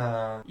that,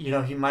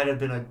 he might have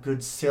been a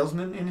good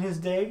salesman in his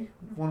day,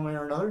 one way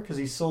or another, because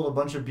he sold a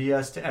bunch of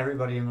BS to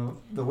everybody in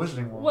the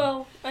Wizarding world.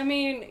 Well, I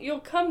mean, you'll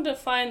come to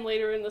find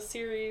later in the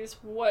series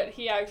what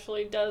he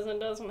actually does and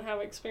doesn't have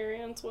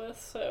experience with.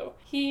 So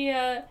he,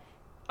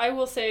 I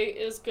will say,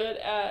 is good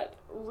at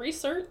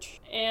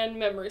research and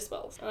memory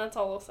spells. And that's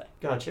all I'll say.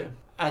 Gotcha.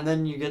 And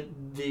then you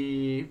get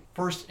the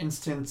first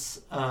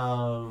instance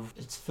of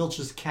it's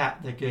Filch's cat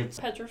that gets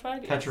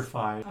Petrified.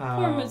 petrified.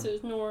 Poor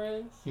Mrs.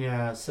 Norris.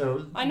 Yeah,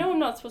 so I know I'm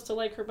not supposed to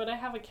like her, but I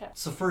have a cat.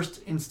 it's the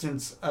first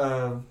instance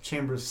of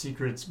Chamber of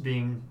Secrets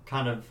being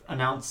kind of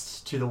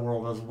announced to the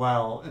world as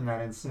well in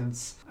that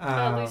instance.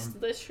 At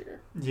least this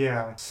year.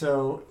 Yeah,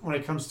 so when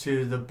it comes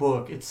to the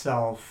book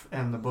itself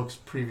and the books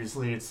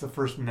previously, it's the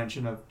first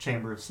mention of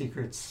Chamber of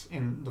Secrets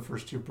in the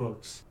first two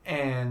books.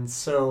 And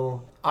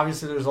so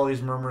obviously there's all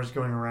these murmurs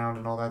going around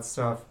and all that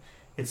stuff.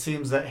 It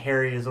seems that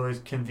Harry is always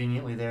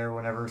conveniently there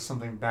whenever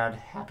something bad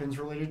happens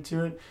related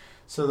to it.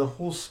 So the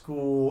whole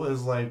school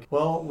is like,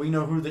 well, we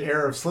know who the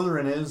heir of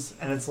Slytherin is,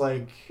 and it's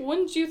like...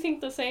 Wouldn't you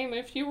think the same?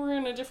 If you were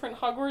in a different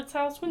Hogwarts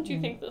house, wouldn't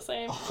you think the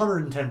same?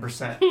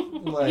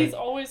 110%. Like, He's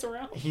always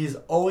around. He's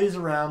always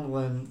around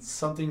when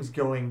something's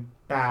going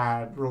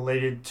bad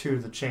related to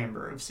the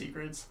Chamber of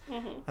Secrets.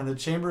 Mm-hmm. And the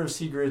Chamber of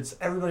Secrets,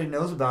 everybody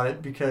knows about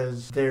it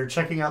because they're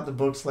checking out the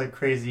books like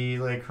crazy.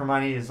 Like,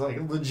 Hermione is like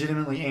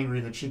legitimately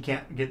angry that she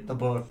can't get the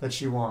book that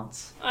she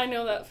wants. I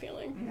know that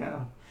feeling.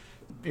 Yeah.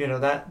 You know,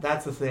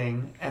 that's a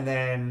thing. And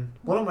then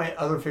one of my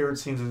other favorite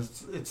scenes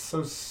is, it's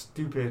so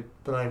stupid,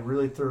 but I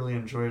really thoroughly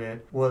enjoyed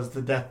it, was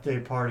the Death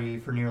Day party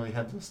for Nearly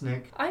Headless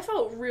Nick. I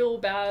felt real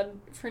bad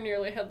for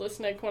Nearly Headless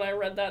Nick when I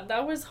read that.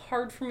 That was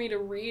hard for me to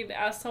read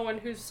as someone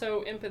who's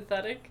so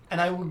empathetic.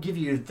 And I will give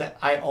you that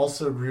I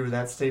also agree with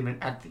that statement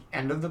at the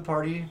end of the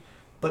party,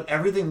 but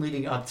everything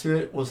leading up to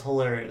it was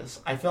hilarious.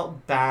 I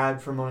felt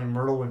bad for Moaning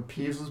Myrtle when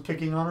Peeves was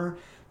picking on her,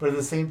 but at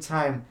the same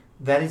time,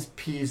 that is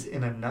Peeves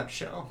in a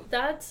nutshell.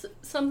 That's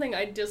something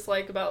I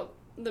dislike about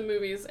the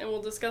movies, and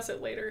we'll discuss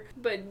it later.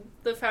 But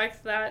the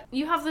fact that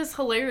you have this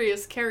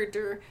hilarious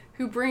character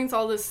who brings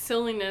all this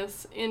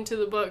silliness into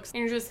the books, and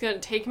you're just going to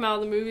take him out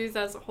of the movies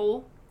as a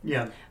whole.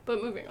 Yeah.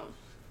 But moving on.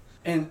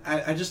 And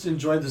I just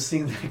enjoyed the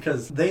scene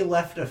because they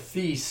left a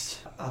feast,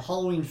 a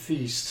Halloween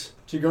feast,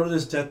 to go to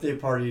this Death Day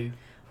party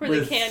Where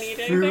they can't eat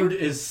anything. Food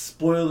is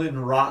spoiled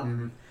and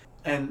rotten.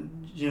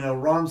 And, you know,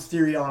 Ron's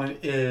theory on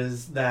it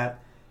is that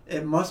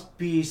it must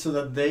be so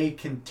that they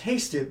can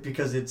taste it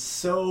because it's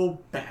so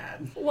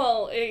bad.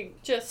 Well,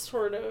 it just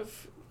sort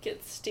of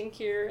gets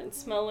stinkier and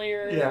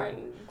smellier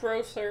and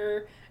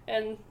grosser,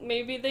 and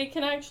maybe they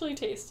can actually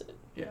taste it.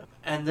 Yeah.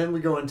 And then we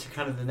go into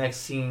kind of the next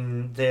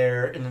scene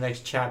there in the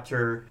next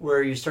chapter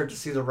where you start to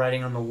see the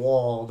writing on the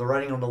wall. The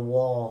writing on the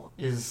wall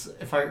is,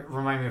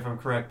 remind me if I'm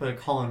correct, but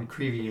Colin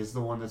Creevey is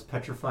the one that's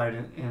petrified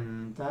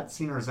in that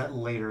scene, or is that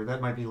later?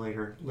 That might be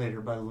later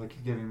by the look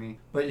you're giving me.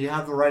 But you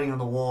have the writing on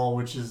the wall,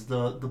 which is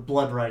the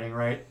blood writing,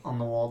 right? On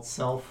the wall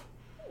itself.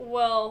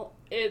 Well,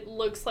 it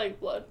looks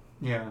like blood.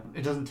 Yeah.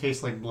 It doesn't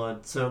taste like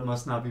blood, so it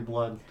must not be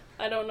blood.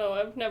 I don't know.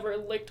 I've never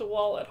licked a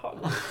wall at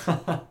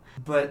Hogwarts.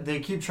 But they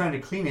keep trying to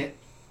clean it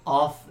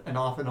off and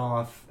off and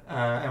off.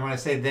 And when I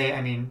say they,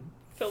 I mean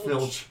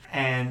Filch.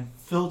 And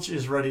Filch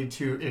is ready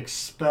to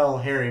expel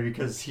Harry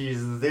because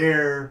he's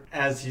there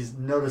as he's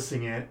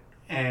noticing it.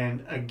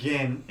 And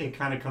again, it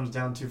kind of comes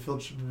down to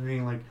Filch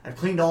being like, I've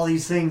cleaned all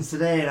these things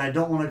today and I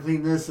don't want to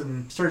clean this,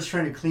 and starts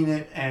trying to clean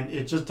it and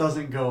it just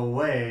doesn't go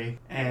away.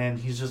 And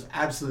he's just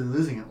absolutely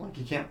losing it. Like,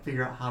 he can't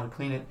figure out how to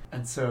clean it.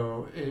 And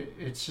so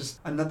it's just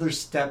another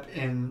step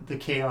in the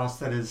chaos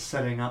that is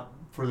setting up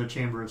for the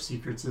Chamber of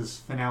Secrets'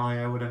 finale,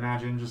 I would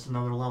imagine. Just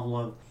another level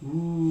of,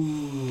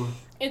 ooh.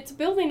 It's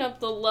building up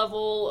the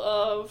level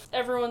of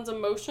everyone's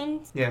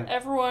emotions. Yeah.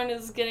 Everyone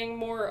is getting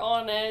more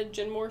on edge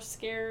and more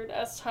scared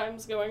as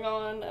time's going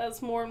on,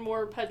 as more and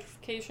more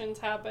petrifications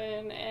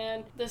happen,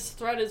 and this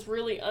threat is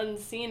really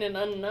unseen and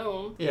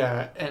unknown.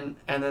 Yeah, and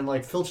then,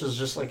 like, Filch is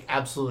just, like,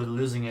 absolutely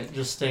losing it,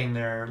 just staying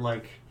there,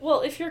 like...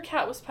 Well, if your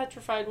cat was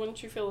petrified,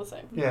 wouldn't you feel the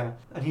same? Yeah,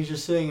 and he's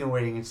just sitting and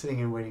waiting and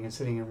sitting and waiting and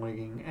sitting and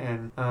waiting.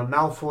 And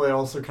Malfoy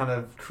also kind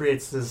of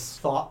creates this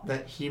thought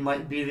that he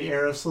might be the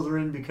heir of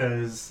Slytherin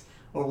because...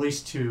 or at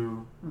least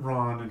to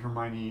Ron and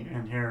Hermione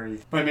and Harry,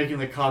 by making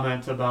the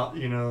comment about,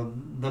 you know,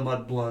 the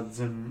Mudbloods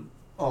and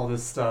all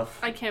this stuff.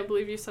 I can't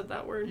believe you said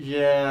that word.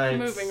 Yeah.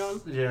 Moving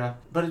on. Yeah.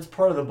 But it's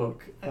part of the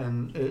book,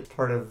 and it's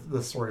part of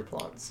the story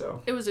plot,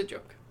 so. It was a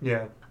joke.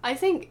 Yeah. I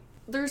think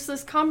there's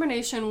this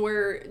combination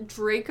where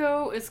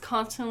Draco is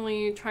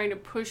constantly trying to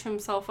push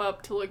himself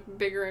up to look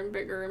bigger and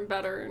bigger and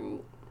better and,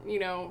 you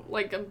know,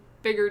 like a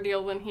bigger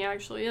deal than he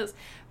actually is.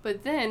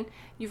 But then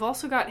you've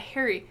also got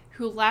Harry,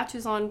 who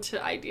latches on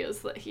to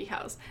ideas that he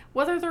has.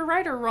 Whether they're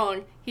right or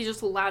wrong, he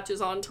just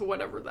latches on to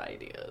whatever the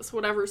idea is,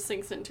 whatever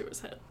sinks into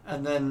his head.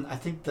 And then I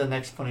think the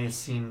next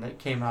funniest scene that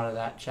came out of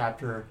that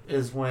chapter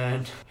is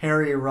when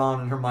Harry,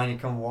 Ron, and Hermione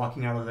come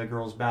walking out of the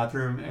girls'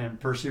 bathroom and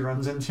Percy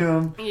runs into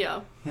him.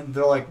 Yeah. And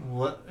they're like,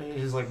 what?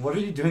 He's like, what are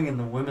you doing in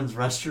the women's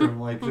restroom,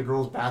 like the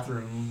girls'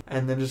 bathroom?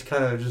 And then just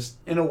kind of just,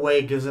 in a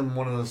way, gives him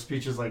one of those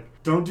speeches like,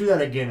 don't do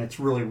that again, it's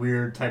really weird.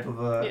 weird type of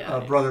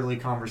a brotherly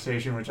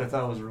conversation, which I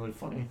thought was really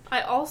funny.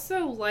 I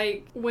also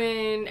like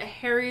when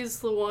Harry's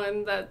the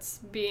one that's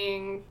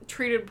being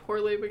treated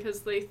poorly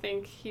because they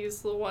think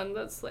he's the one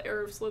that's the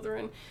heir of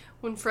Slytherin.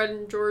 When Fred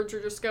and George are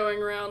just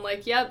going around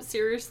like, yep,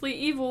 seriously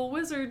evil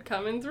wizard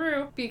coming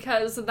through.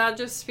 Because that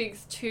just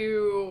speaks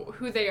to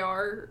who they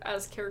are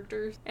as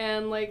characters.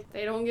 And, like,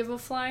 they don't give a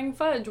flying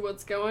fudge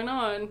what's going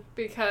on.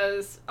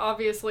 Because,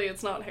 obviously,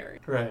 it's not Harry.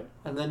 Right.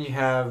 And then you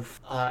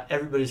have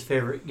everybody's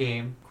favorite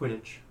game,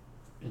 Quidditch,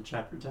 in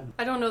Chapter 10.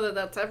 I don't know that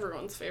that's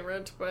everyone's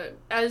favorite, but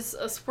as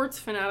a sports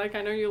fanatic,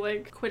 I know you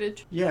like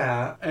Quidditch.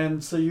 Yeah,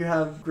 and so you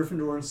have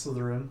Gryffindor and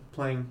Slytherin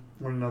playing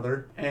one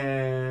another.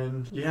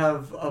 And you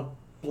have a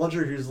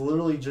Bludger who's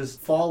literally just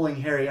following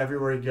Harry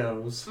everywhere he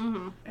goes,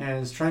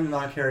 and is trying to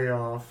knock Harry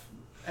off.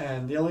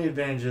 And the only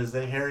advantage is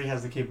that Harry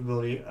has the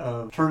capability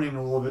of turning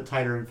a little bit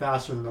tighter and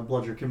faster than the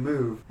Bludger can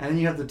move. And then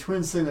you have the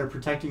twins sitting there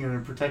protecting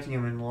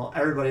him, and while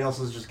everybody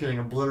else is just getting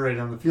obliterated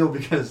on the field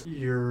because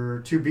your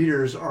two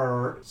beaters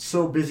are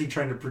so busy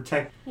trying to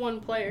protect one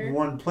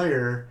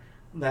player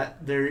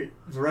that the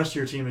rest of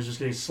your team is just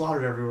getting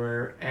slaughtered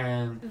everywhere.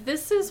 And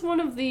this is one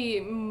of the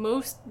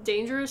most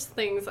dangerous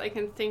things I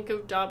can think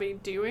of Dobby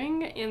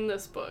doing in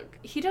this book.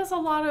 He does a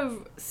lot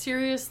of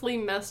seriously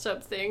messed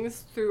up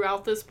things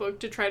throughout this book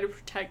to try to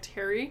protect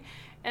Harry,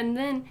 and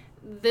then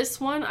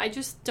this one, I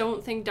just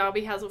don't think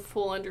Dobby has a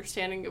full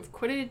understanding of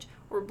Quidditch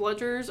or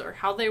bludgers or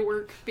how they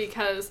work,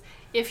 because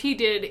if he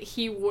did,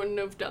 he wouldn't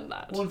have done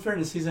that. Well, in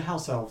fairness, he's a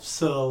house elf,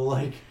 so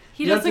like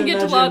he doesn't get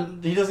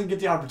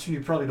the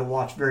opportunity probably to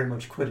watch very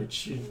much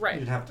Quidditch.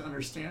 You'd have to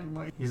understand,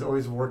 like, he's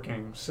always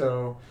working.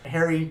 So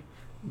Harry,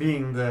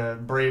 being the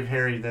brave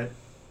Harry that,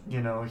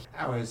 you know, he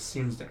always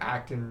seems to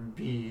act and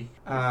be,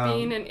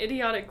 being an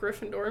idiotic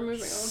Gryffindor,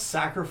 moving on,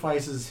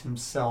 sacrifices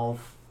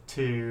himself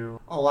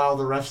to allow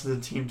the rest of the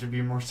team to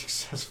be more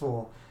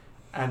successful,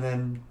 and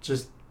then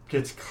just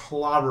gets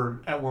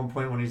clobbered at one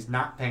point when he's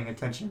not paying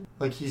attention.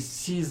 Like, he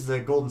sees the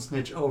golden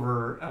snitch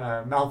over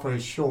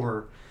Malfoy's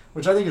shoulder,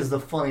 which I think is the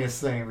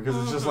funniest thing, because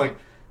it's just like,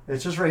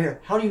 it's just right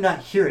here. How do you not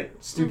hear it,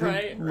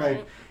 stupid?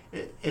 Right.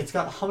 It's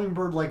got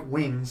hummingbird-like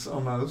wings,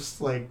 almost,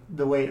 like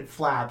the way it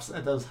flaps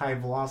at those high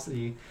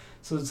velocity.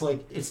 So it's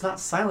like, it's not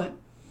silent.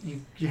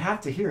 You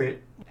have to hear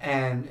it.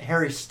 And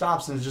Harry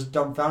stops and is just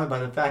dumbfounded by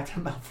the fact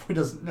that Malfoy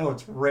doesn't know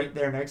it's right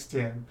there next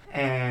to him.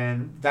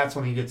 And that's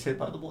when he gets hit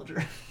by the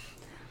bludger.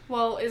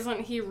 Well,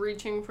 isn't he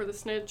reaching for the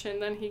snitch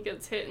and then he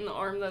gets hit in the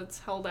arm that's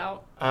held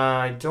out?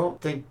 I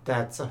don't think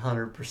that's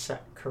 100%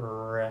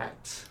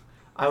 correct.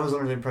 I was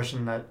under the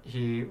impression that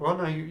he... Well,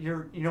 no,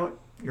 you know what?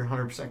 You're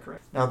 100%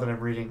 correct. Now that I'm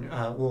reading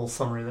a little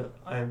summary that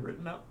I have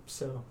written up.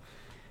 So,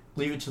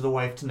 leave it to the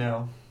wife to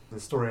know the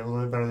story a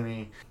little bit better than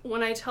me.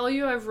 When I tell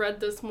you I've read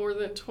this more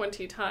than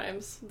 20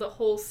 times, the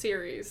whole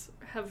series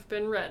have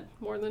been read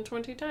more than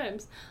 20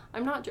 times.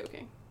 I'm not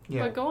joking.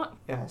 Yeah. But go on.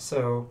 Yeah,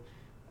 so...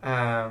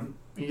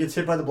 he gets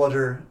hit by the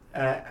bludger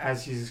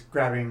as he's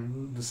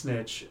grabbing the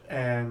snitch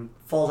and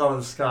falls out of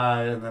the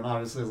sky, and then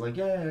obviously is like,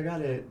 yeah, I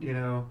got it, you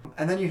know.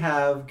 And then you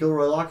have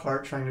Gilroy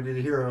Lockhart trying to be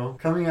the hero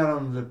coming out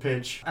on the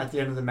pitch at the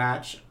end of the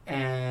match,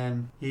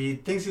 and he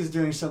thinks he's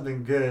doing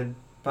something good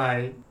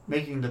by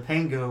making the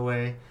pain go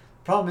away.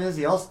 Problem is,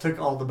 he also took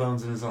all the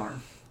bones in his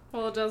arm.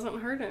 Well, it doesn't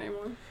hurt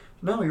anymore.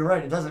 No, you're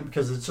right, it doesn't,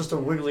 because it's just a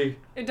wiggly...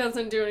 It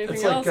doesn't do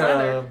anything else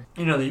either.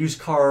 You know, the used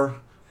car...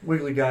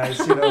 wiggly guys,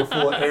 you know,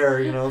 full of air,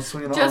 you know,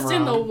 swinging the arm around. Just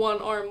in the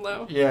one arm,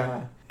 though.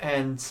 Yeah.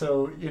 And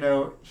so, you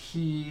know,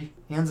 he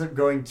ends up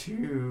going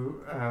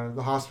to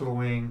the hospital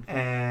wing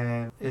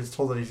and is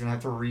told that he's going to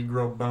have to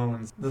regrow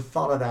bones. The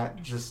thought of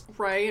that just...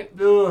 Right.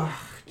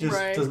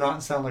 Does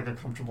not sound like a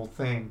comfortable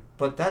thing.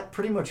 But that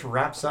pretty much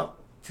wraps up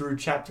through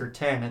chapter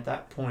 10 at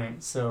that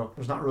point. So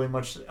there's not really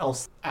much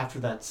else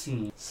after that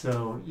scene.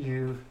 So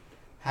you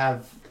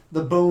have...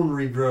 the bone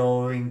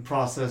regrowing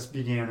process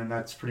began, and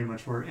that's pretty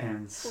much where it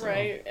ends. So.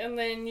 Right, and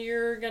then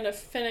you're going to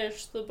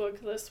finish the book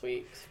this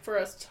week for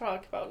us to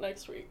talk about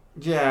next week.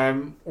 Yeah,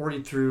 I'm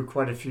already through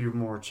quite a few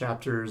more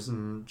chapters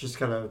and just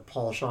got to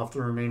polish off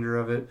the remainder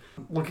of it.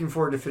 Looking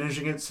forward to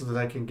finishing it so that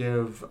I can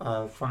give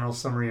a final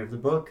summary of the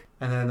book.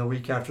 And then the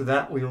week after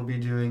that, we will be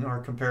doing our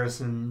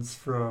comparisons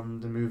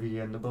from the movie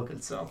and the book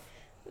itself.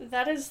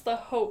 That is the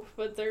hope,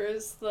 but there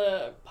is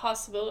the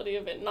possibility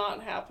of it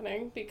not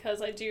happening,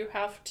 because I do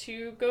have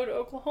to go to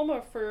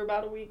Oklahoma for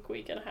about a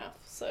week and a half.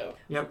 So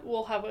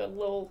We'll have a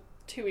little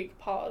 2-week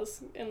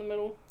pause in the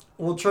middle.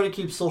 We'll try to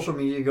keep social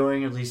media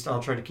going. At least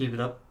I'll try to keep it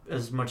up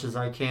as much as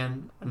I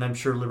can. And I'm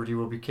sure Liberty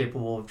will be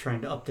capable of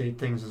trying to update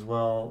things as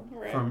well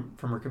from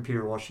her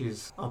computer while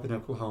she's up in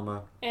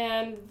Oklahoma.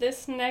 And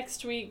this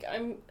next week,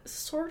 I'm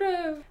sort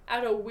of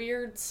at a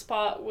weird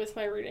spot with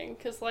my reading.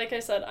 Because like I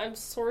said, I'm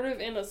sort of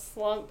in a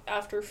slump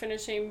after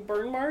finishing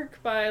Burn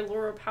Mark by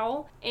Laura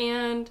Powell.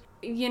 And,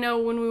 you know,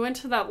 when we went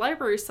to that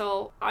library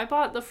sale, I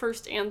bought the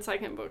first and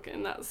second book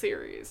in that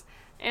series.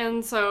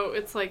 And so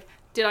it's like,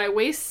 did I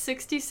waste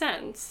 60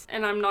 cents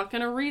and I'm not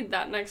going to read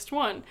that next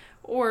one?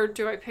 Or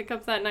do I pick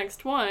up that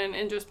next one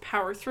and just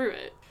power through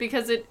it?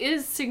 Because it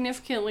is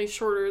significantly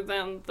shorter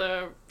than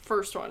the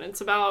first one.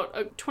 It's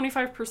about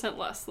 25%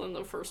 less than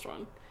the first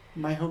one.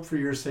 My hope for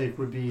your sake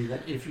would be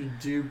that if you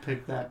do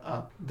pick that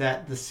up,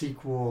 that the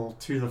sequel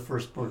to the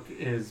first book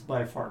is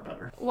by far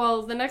better.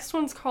 Well, the next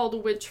one's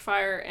called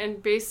Witchfire,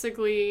 and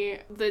basically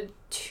the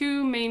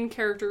two main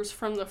characters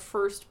from the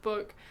first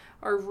book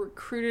are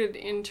recruited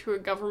into a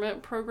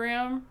government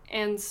program,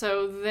 and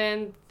so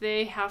then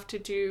they have to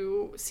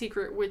do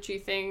secret witchy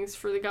things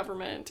for the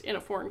government in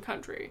a foreign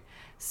country.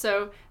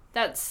 So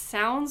that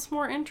sounds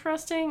more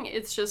interesting.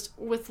 It's just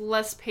with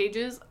less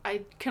pages,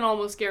 I can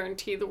almost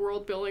guarantee the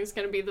world building is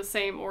going to be the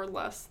same or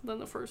less than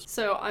the first.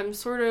 So I'm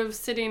sort of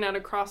sitting at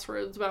a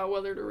crossroads about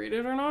whether to read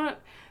it or not.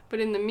 But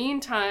in the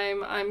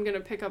meantime, I'm going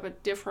to pick up a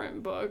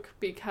different book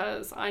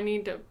because I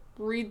need to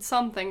read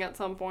something at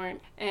some point.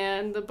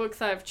 And the book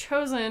that I've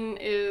chosen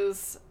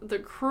is The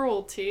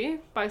Cruelty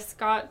by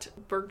Scott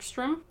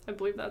Bergstrom. I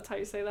believe that's how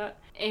you say that.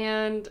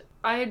 And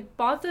I had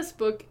bought this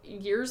book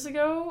years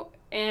ago,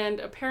 and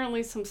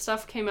apparently some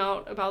stuff came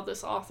out about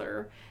this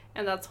author,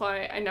 and that's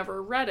why I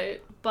never read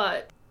it,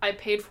 but I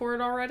paid for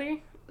it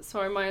already, so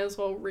I might as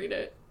well read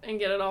it and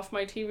get it off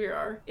my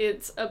TBR.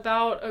 It's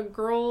about a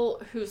girl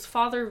whose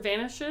father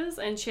vanishes,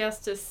 and she has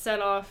to set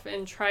off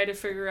and try to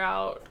figure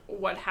out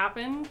what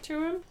happened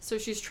to him. So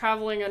she's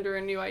traveling under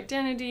a new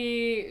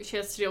identity, she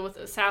has to deal with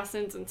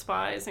assassins and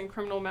spies and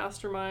criminal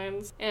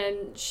masterminds,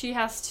 and she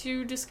has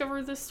to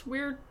discover this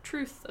weird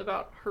truth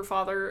about her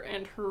father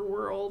and her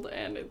world,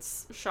 and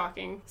it's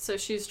shocking. So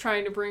she's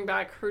trying to bring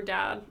back her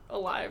dad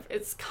alive.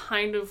 It's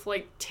kind of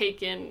like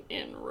Taken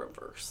in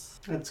reverse.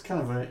 That's kind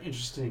of an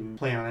interesting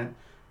play on it.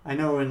 I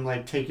know in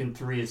like Taken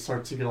 3 it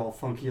starts to get all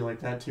funky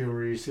like that too,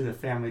 where you see the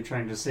family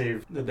trying to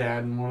save the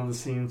dad in one of the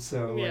scenes,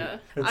 so yeah.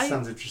 That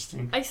sounds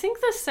interesting. I think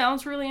this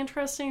sounds really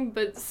interesting,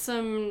 but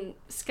some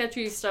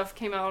sketchy stuff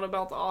came out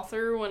about the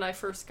author when I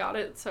first got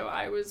it, so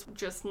I was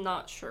just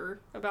not sure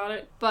about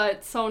it.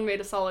 But someone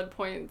made a solid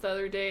point the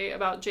other day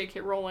about J.K.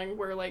 Rowling,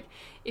 where like,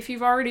 if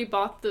you've already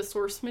bought the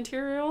source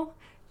material,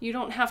 you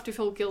don't have to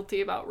feel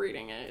guilty about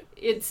reading it.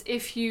 It's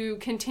if you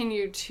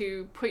continue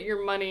to put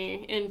your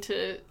money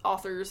into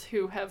authors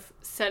who have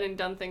said and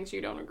done things you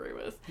don't agree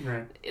with.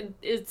 Right.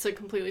 It's a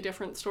completely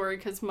different story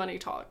because money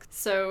talks.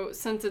 So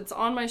since it's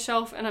on my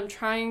shelf and I'm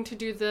trying to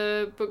do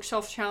the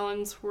bookshelf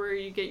challenge where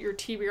you get your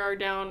TBR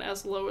down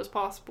as low as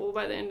possible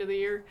by the end of the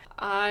year,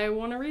 I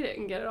want to read it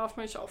and get it off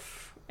my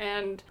shelf.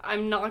 And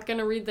I'm not going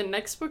to read the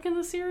next book in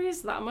the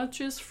series, that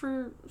much is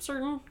for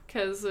certain,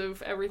 because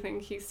of everything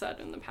he said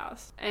in the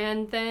past.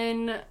 And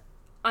then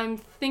I'm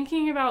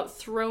thinking about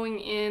throwing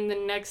in the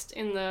next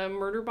in the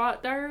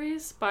Murderbot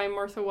Diaries by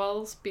Martha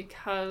Wells,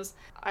 because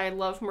I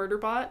love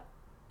Murderbot.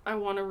 I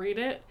want to read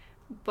it,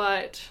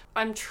 but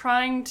I'm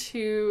trying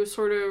to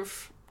sort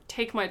of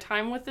take my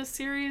time with this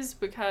series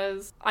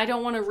because I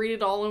don't want to read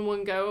it all in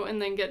one go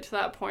and then get to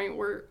that point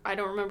where I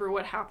don't remember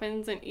what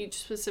happens in each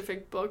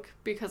specific book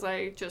because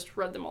I just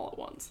read them all at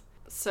once.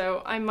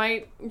 So I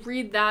might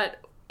read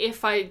that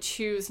if I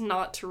choose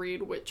not to read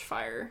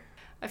Witchfire.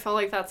 I felt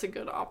like that's a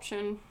good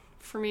option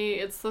for me.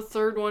 It's the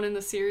third one in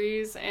the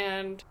series,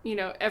 and, you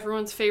know,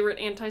 everyone's favorite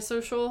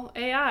antisocial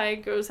AI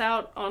goes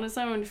out on his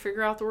own to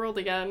figure out the world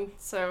again,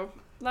 so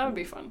that would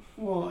be fun.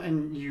 Well,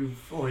 and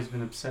you've always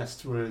been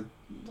obsessed with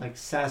like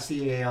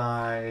sassy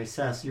AI,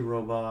 sassy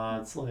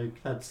robots,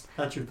 like that's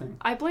your thing.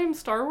 I blame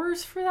Star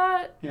Wars for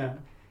that. Yeah.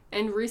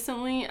 And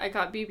recently I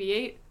got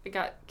BB-8, I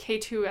got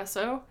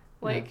K2SO.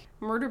 Like,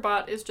 yeah.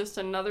 Murderbot is just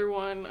another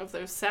one of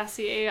those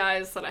sassy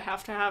AIs that I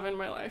have to have in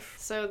my life.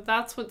 So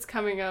that's what's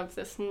coming up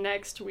this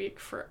next week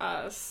for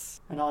us.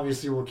 And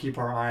obviously we'll keep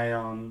our eye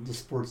on the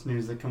sports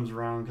news that comes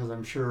around, because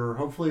I'm sure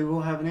hopefully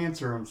we'll have an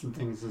answer on some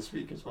things this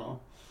week as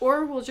well.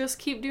 Or we'll just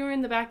keep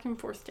doing the back and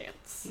forth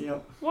dance.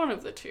 Yep. One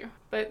of the two.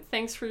 But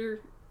thanks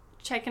for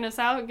checking us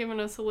out, giving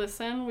us a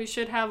listen. We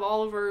should have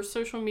all of our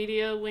social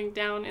media linked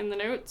down in the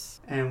notes.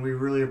 And we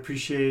really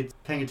appreciate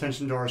paying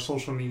attention to our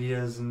social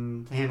medias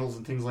and handles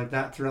and things like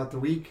that throughout the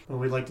week. But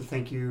we'd like to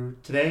thank you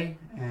today,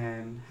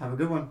 and have a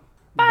good one.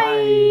 Bye.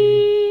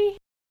 Bye.